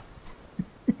love with her.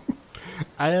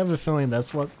 I have a feeling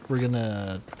that's what we're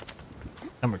gonna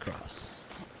come across.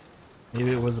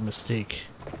 Maybe it was a mistake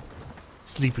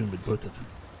sleeping with both of them.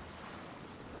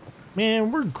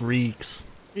 Man, we're Greeks.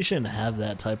 We shouldn't have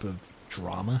that type of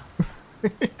drama.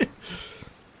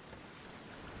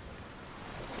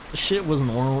 Shit was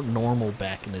normal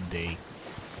back in the day.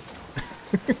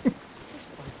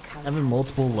 Having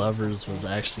multiple lovers was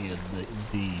actually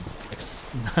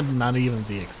not even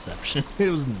the exception. It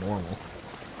was normal.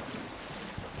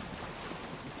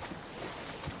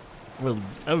 Well,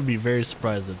 I would be very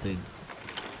surprised if they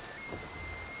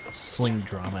sling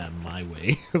drama at my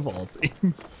way, of all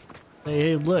things.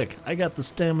 Hey, look, I got the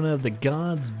stamina of the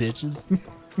gods, bitches.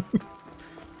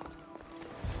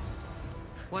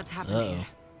 What's happened here?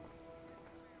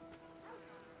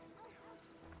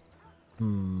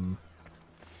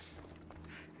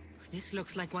 This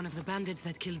looks like one of the bandits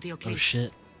that killed the Oclave. Oh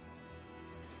shit.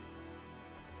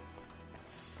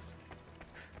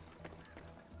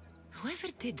 Whoever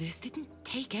did this didn't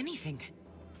take anything.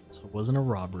 So it wasn't a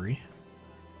robbery.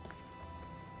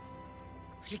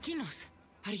 Lykinos,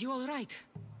 are you all right?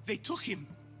 They took him.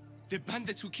 The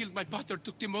bandits who killed my brother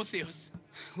took Timotheus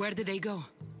Where did they go?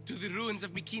 to the ruins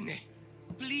of Mykine.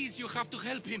 Please, you have to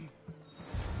help him.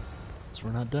 So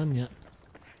we're not done yet.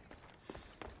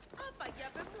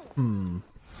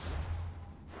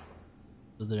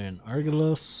 So they're in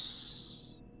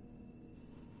Argelos.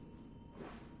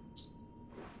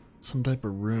 Some type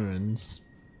of ruins.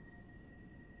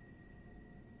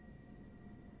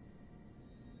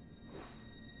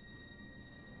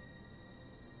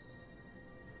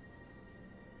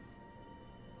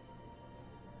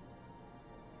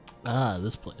 Ah,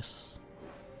 this place.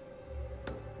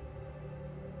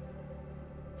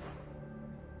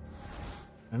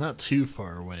 They're not too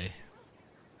far away.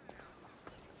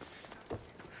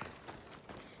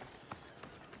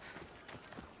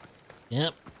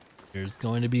 Yep. There's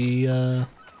going to be,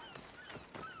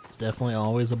 it's definitely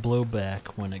always a blowback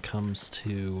when it comes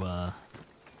to,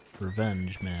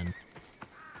 revenge, man.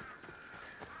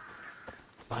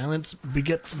 Violence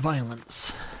begets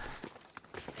violence.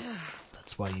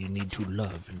 That's why you need to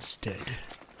love instead.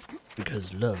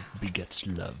 Because love begets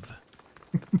love.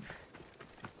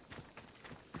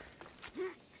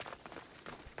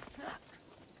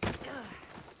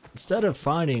 Instead of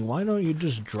fighting, why don't you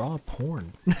just draw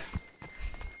porn?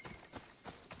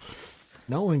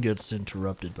 No one gets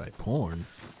interrupted by porn.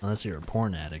 Unless you're a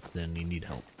porn addict, then you need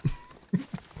help.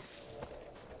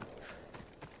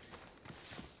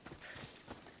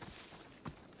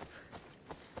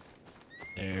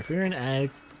 If you're an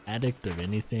addict of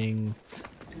anything,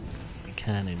 you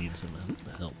kinda need some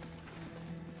help.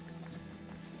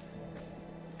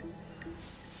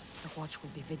 The watch will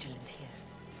be vigilant here.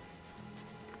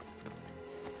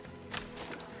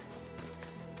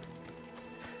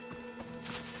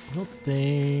 I don't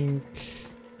think...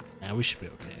 Nah, we should be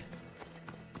okay.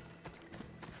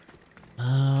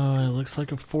 Oh, it looks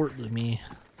like a fort to me.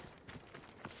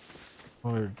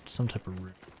 Or some type of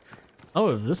ruin. Oh,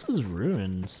 if this is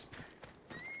ruins,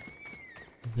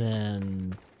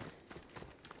 then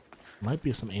might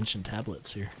be some ancient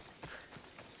tablets here.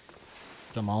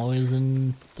 I'm always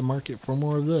in the market for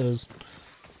more of those.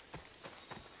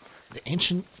 The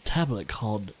ancient tablet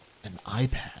called an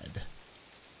iPad.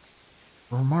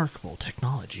 Remarkable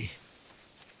technology.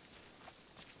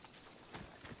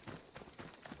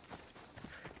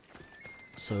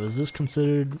 So is this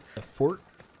considered a fort?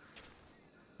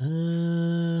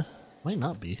 Might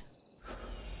not be.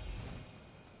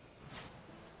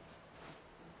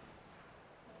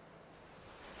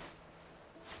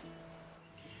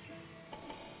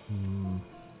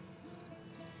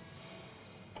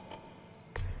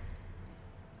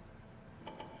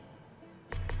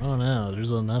 Oh no,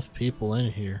 there's enough people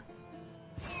in here.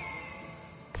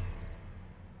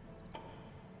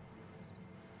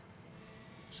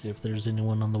 See if there's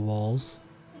anyone on the walls.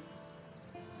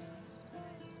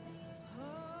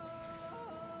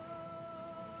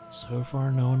 So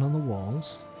far, no one on the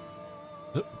walls.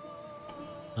 Oop.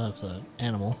 That's an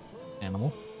animal.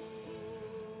 Animal.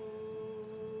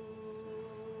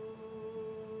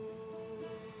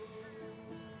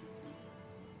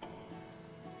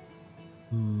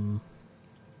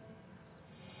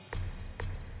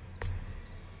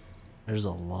 There's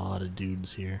a lot of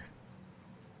dudes here.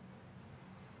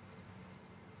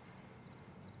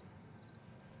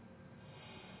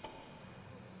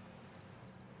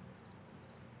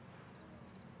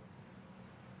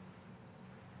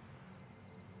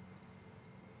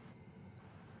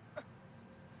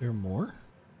 There more?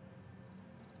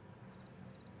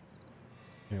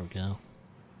 There we go.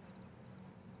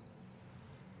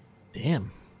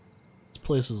 Damn. This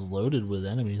place is loaded with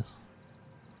enemies.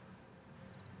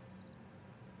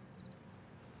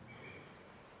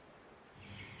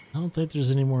 I don't think there's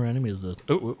any more enemies though.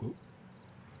 Oh, oh,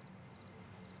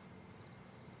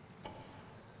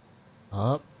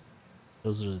 oh. Up.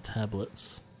 Those are the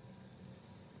tablets.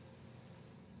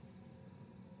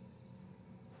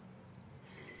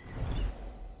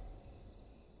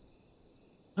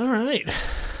 Alright.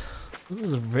 This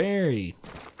is a very...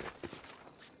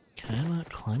 Can I not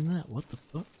climb that? What the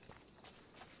fuck?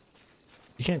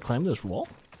 You can't climb this wall?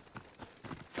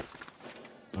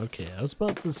 Okay, I was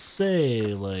about to say,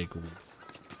 like,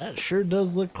 that sure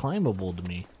does look climbable to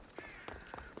me.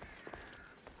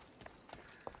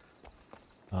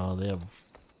 Oh, they have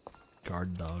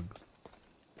guard dogs.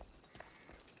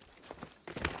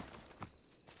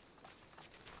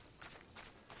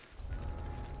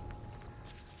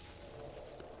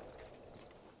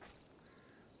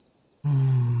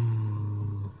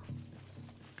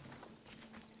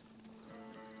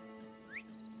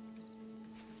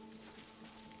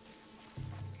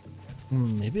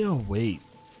 Maybe I'll wait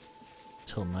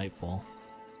till nightfall.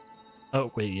 Oh,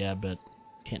 wait, yeah, but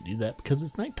can't do that because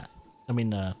it's nighttime. I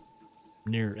mean,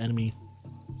 near enemy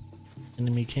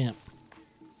camp.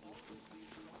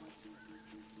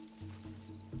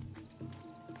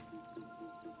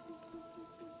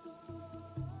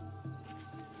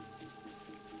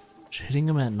 Hitting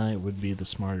them at night would be the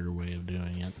smarter way of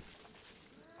doing it.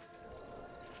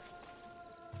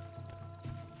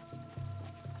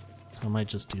 So I might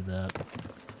just do that.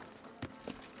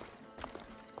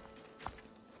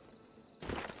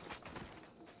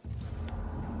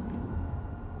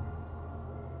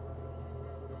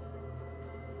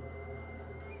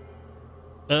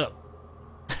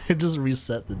 It just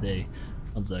reset the day.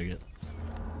 1 second.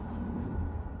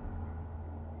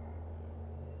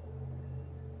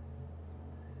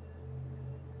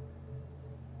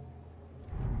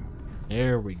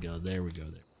 There we go, there we go,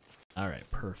 there.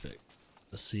 Alright, perfect.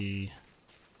 Let's see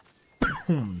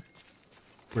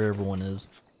where everyone is.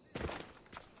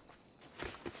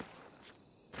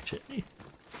 Shit me.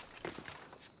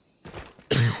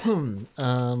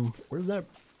 Where's that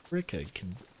brick I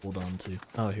can hold on to?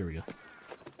 Oh, here we go.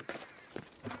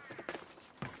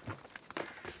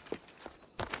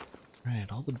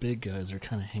 Alright, all the big guys are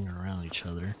kind of hanging around each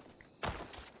other.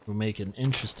 We'll make an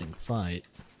interesting fight.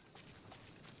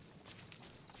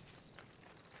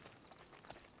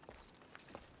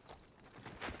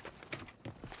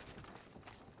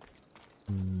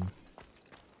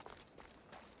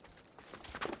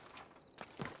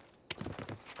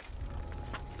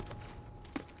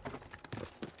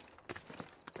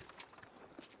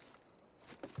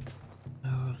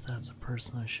 Oh, if that's a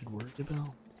person I should worry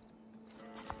about.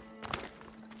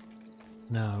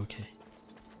 No, okay.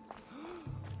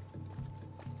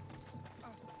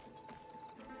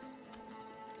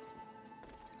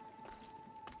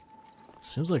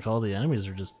 Seems like all the enemies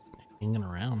are just hanging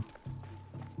around.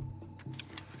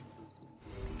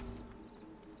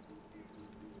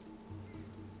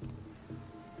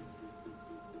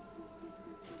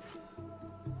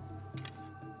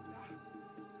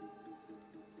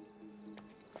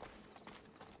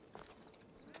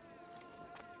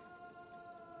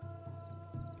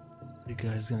 The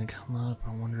guy's gonna come up,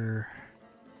 I wonder.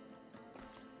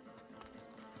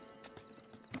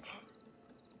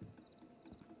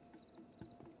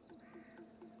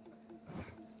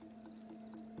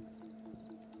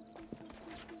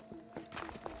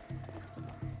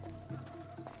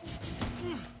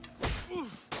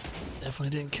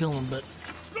 Definitely didn't kill him, but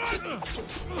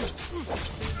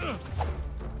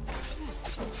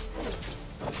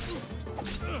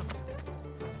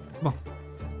come on.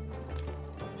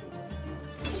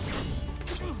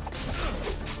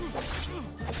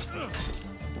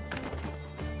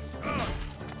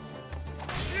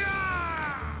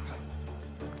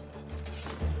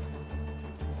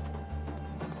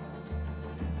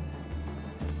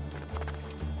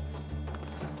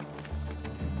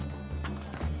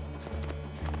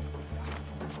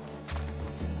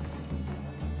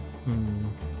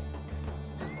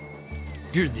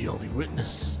 You're the only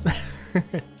witness. I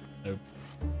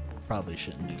probably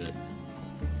shouldn't do it.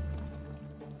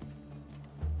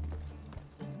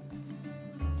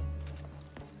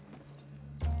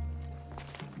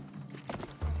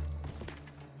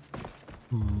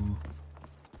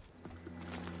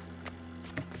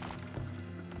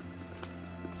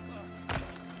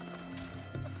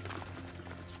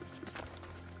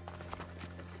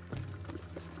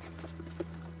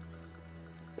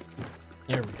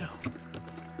 There we go.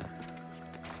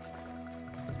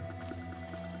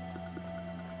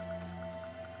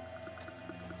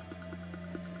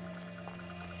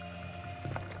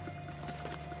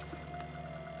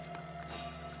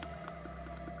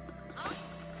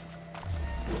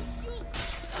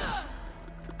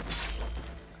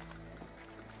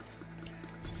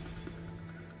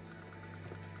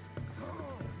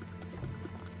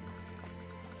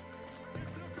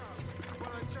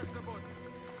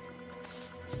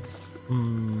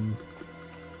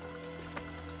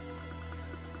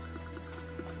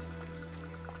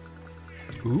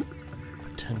 Ooh,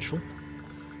 potential.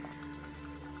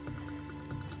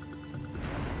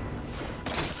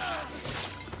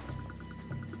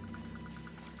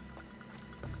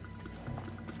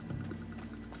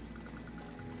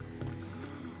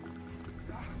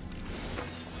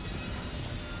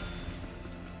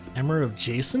 Hammer of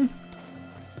Jason?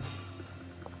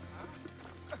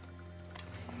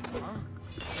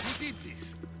 Who did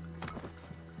this?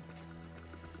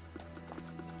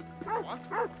 What?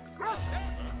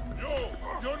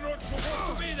 You're not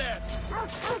supposed to be there!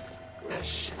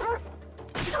 Shit.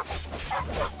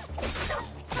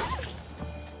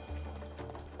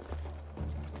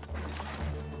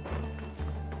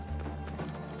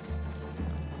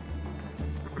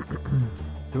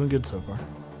 Doing good so far.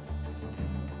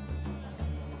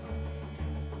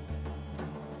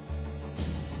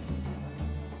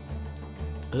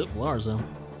 Oh, Larzo.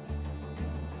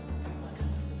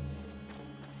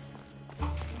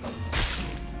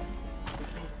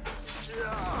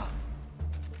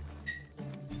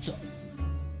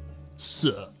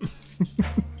 Sup?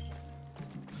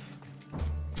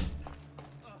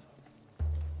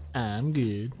 I'm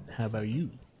good. How about you?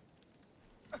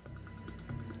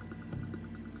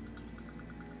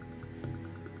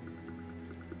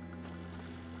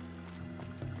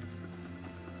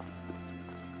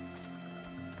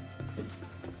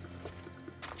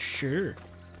 Sure.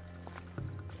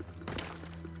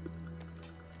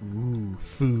 Ooh,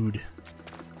 food.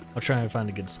 I'll try and find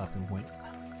a good stopping point.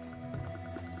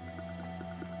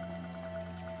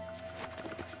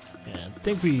 Yeah, I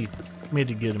think we made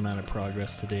a good amount of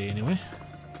progress today anyway.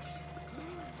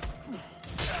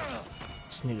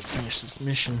 Just need to finish this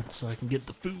mission so I can get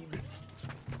the food.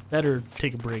 Better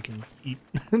take a break and eat.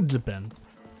 Depends.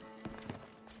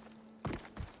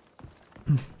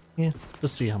 Yeah,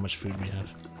 let's see how much food we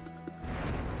have.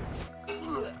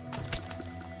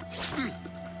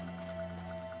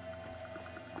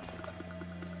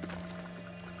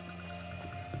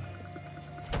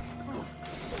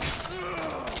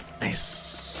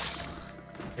 Nice.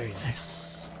 Very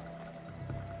nice.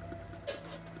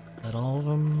 That all of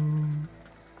them?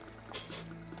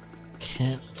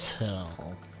 Can't tell.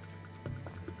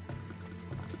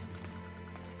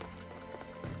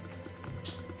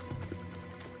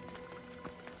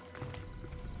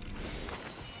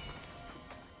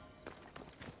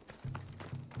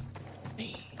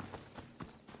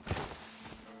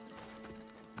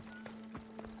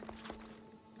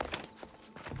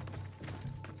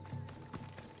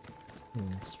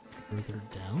 It's further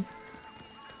down.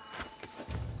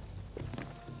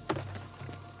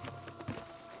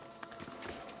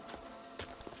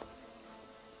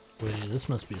 Wait, this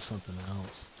must be something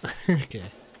else. Okay.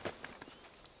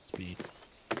 Let's be.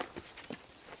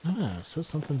 Ah, it says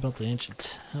something about the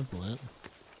ancient tablet.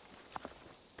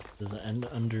 There's an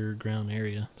underground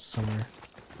area somewhere.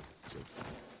 So it's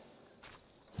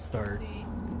start.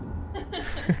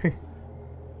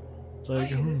 So I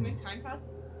can.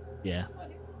 Yeah.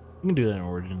 You can do that in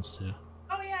Origins too.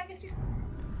 Oh yeah, I guess you.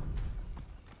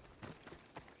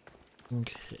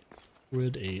 Okay.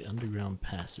 Would a underground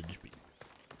passage be?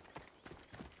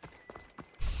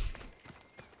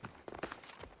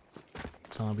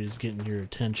 Zombies getting your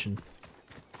attention.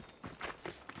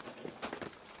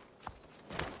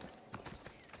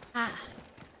 Ah.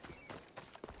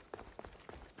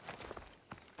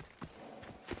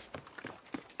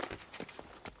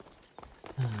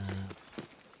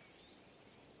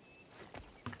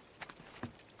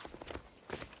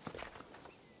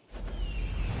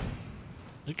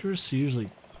 Accuracy usually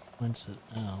points it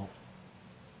out.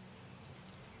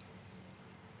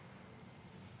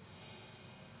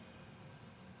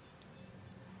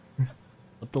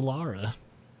 But the Lara.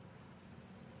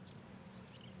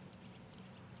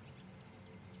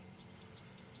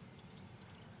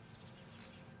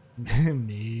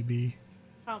 Maybe.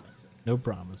 Promise. No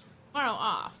promise. Tomorrow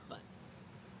off, but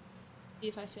see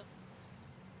if I feel.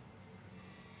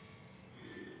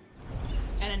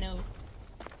 And I know.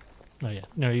 Oh yeah.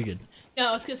 No, you're good. No,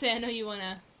 I was gonna say I know you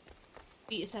wanna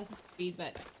beat Assassin's Creed,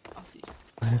 but I'll see.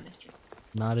 Honestly.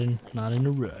 Not in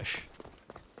a rush.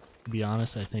 To be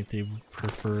honest, I think they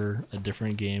prefer a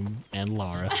different game and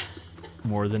Lara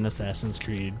more than Assassin's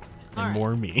Creed and Alright,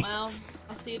 more me. Well,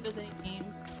 I'll see if there's any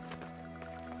games.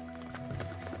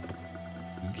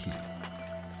 Okay.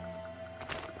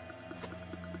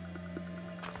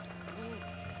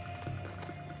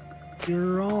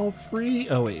 You're all free.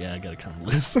 Oh wait, yeah, I gotta come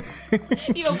loose.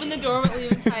 You open the door with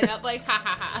Liam tied up, like ha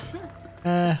ha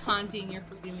ha. Taunting your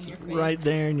freedom in your face. Right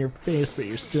there in your face, but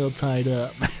you're still tied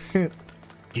up.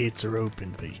 Gates are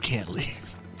open, but you can't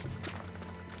leave.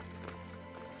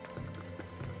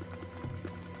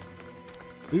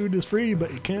 Food is free,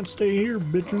 but you can't stay here,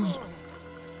 bitches.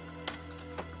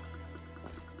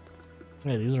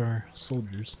 Hey, these are our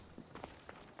soldiers.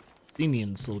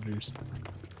 Athenian soldiers.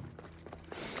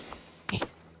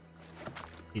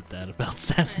 Hate that about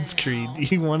Assassin's Creed.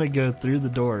 You want to go through the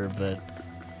door, but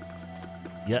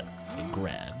yet it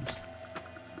grabs.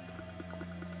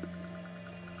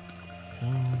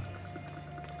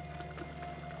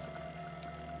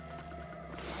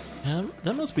 Yeah,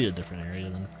 that must be a different area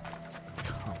then.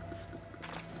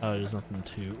 Oh, there's nothing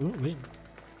to. Ooh, wait.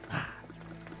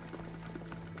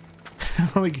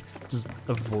 Like just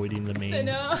avoiding the main. I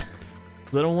know.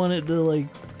 'Cause I don't want it to like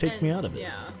take me out of it.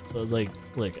 Yeah. So I was like,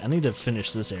 look, I need to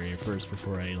finish this area first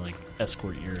before I like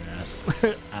escort your ass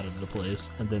out of the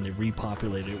place, and then they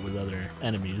repopulate it with other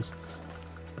enemies.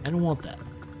 I don't want that.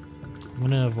 I'm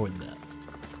gonna avoid that.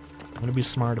 I'm gonna be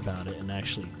smart about it and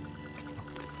actually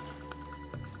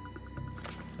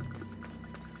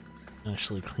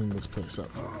clean this place up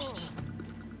first.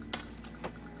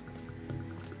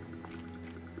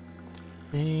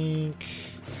 I think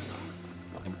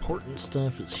important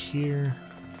stuff is here.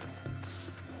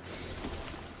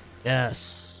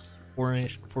 Yes,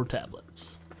 four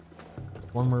tablets.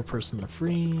 One more person to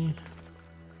free.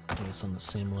 I think it's on the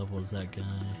same level as that guy.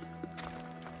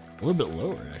 A little bit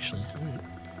lower, actually.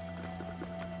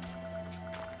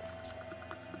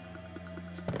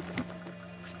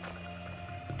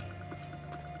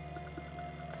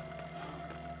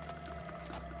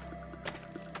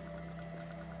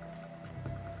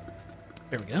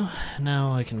 we go.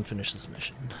 Now I can finish this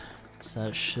mission. So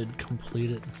that should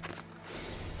complete it.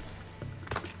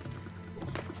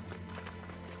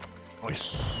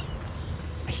 Nice.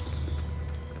 Nice.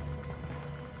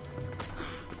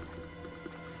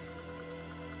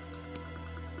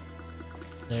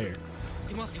 There.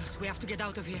 Timotheus, we have to get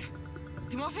out of here.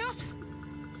 Timotheus?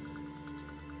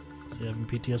 Is he having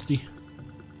PTSD?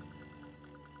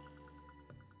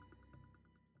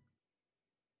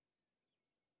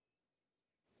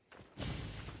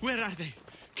 Where are they?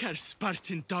 Cursed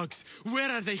Spartan dogs. Where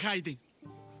are they hiding?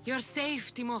 You're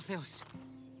safe, Timotheus.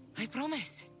 I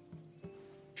promise.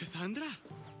 Cassandra?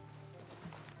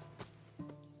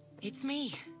 It's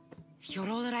me. You're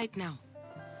all right now.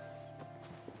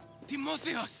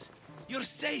 Timotheus, you're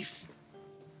safe.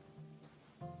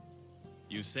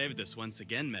 You saved us once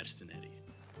again, mercenary.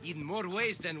 In more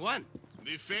ways than one.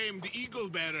 The famed Eagle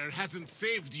Bearer hasn't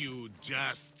saved you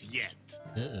just yet.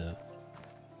 Uh-oh.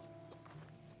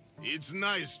 It's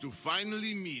nice to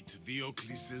finally meet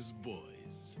Diocles'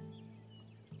 boys.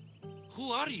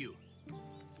 Who are you?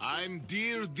 I'm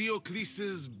dear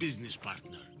Diocles' business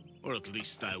partner. Or at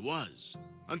least I was.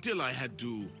 Until I had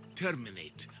to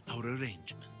terminate our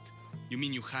arrangement. You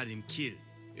mean you had him killed?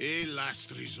 A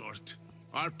last resort.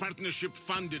 Our partnership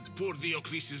funded poor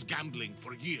Diocles' gambling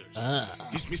for years.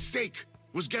 His mistake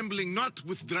was gambling not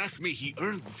with drachmae he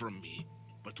earned from me,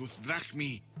 but with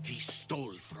drachmae he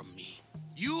stole from me.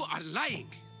 You are lying.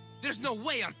 There's no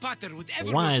way our pater would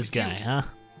ever Wise work with guy, you. huh?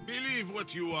 Believe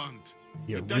what you want.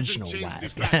 The It doesn't original change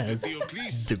wise the fact that guys.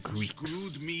 Diocles The Greeks.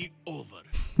 screwed me over.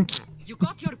 You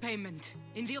got your payment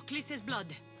in Diocles' blood.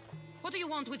 What do you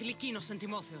want with Lykinos and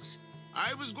Timotheus?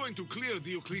 I was going to clear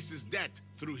Diocles' debt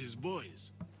through his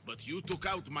boys, but you took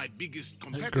out my biggest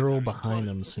competitor. That girl in behind Corinth.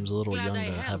 him seems a little Glad young I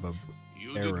to have a helped.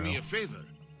 You arrow. did me a favor,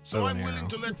 so Bow I'm and willing arrow.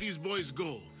 to let these boys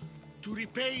go. To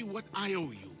repay what I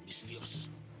owe you, Mistios.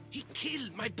 He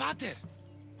killed my pater.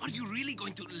 Are you really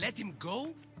going to let him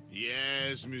go?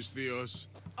 Yes, Mistios.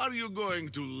 Are you going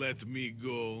to let me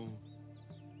go?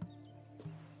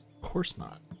 Of course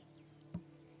not.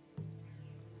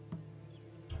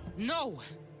 No!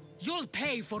 You'll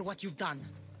pay for what you've done.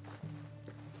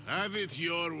 Have it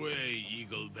your way,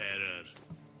 Eagle Bearer.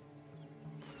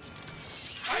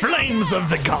 Flames of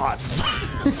the gods!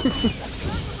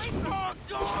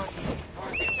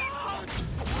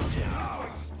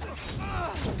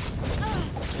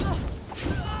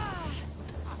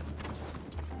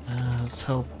 Let's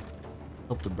help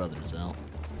the brothers out.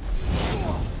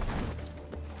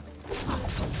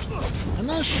 I'm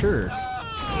not sure.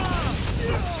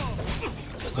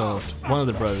 Oh, one of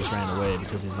the brothers ran away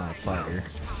because he's not a fighter.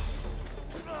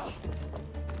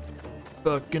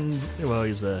 Fucking well,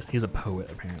 he's a poet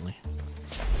apparently.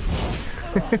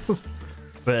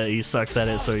 But he sucks at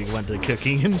it, so he went to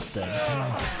cooking instead.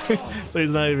 So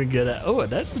he's not even good at. Oh,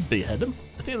 that just behead him.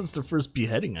 I think that's the first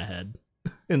beheading I had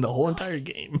in the whole entire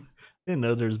game. I didn't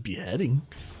know there was beheading.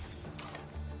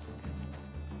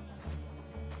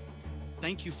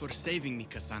 Thank you for saving me,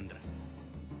 Cassandra.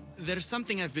 There's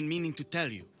something I've been meaning to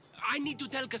tell you. I need to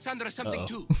tell Cassandra something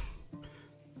too.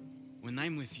 When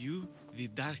I'm with you, the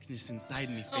darkness inside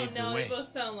me Oh fades no, away. we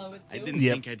both fell in love with I you. didn't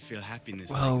Yep. think I'd feel happiness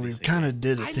Well, like we this kind again. of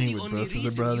did a I'm thing the with only both of the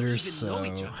reason you brothers, even know so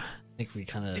each other. I think we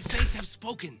kind The of. fates have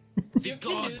spoken. The You can do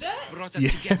gods that? brought us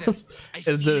together. Yes. I And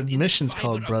feel the it in mission's fiber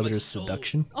called of my Brothers soul.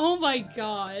 Seduction. Oh my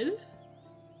god.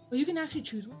 Well, you can actually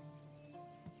choose one.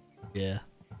 Yeah.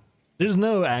 There's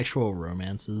no actual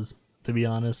romances, to be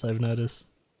honest, I've noticed.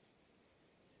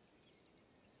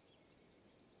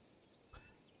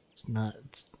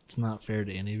 It's not fair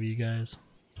to any of you guys.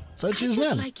 So I choose just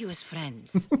none. like you as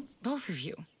friends. Both of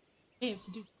you. Maybe it's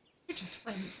to do. You're just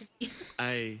friends to me.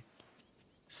 I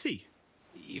see.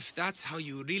 If that's how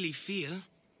you really feel.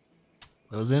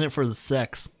 I was in it for the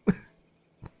sex.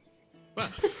 Well,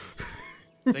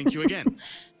 thank you again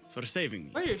for saving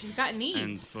me Warrior, she's got needs.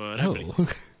 and for Oh, everything.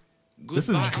 this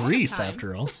is Goodbye. Greece Time.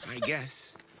 after all. I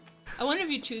guess. I wonder if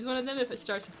you choose one of them if it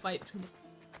starts a fight between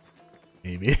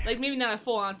Maybe. like maybe not a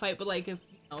full-on fight, but like a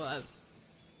a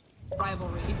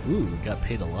rivalry. Ooh, got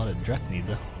paid a lot of drachmae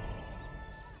though.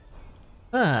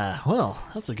 Ah, well,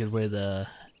 that's a good way to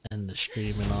end the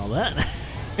stream and all that.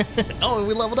 Oh, and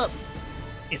we leveled up.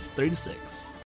 It's 36.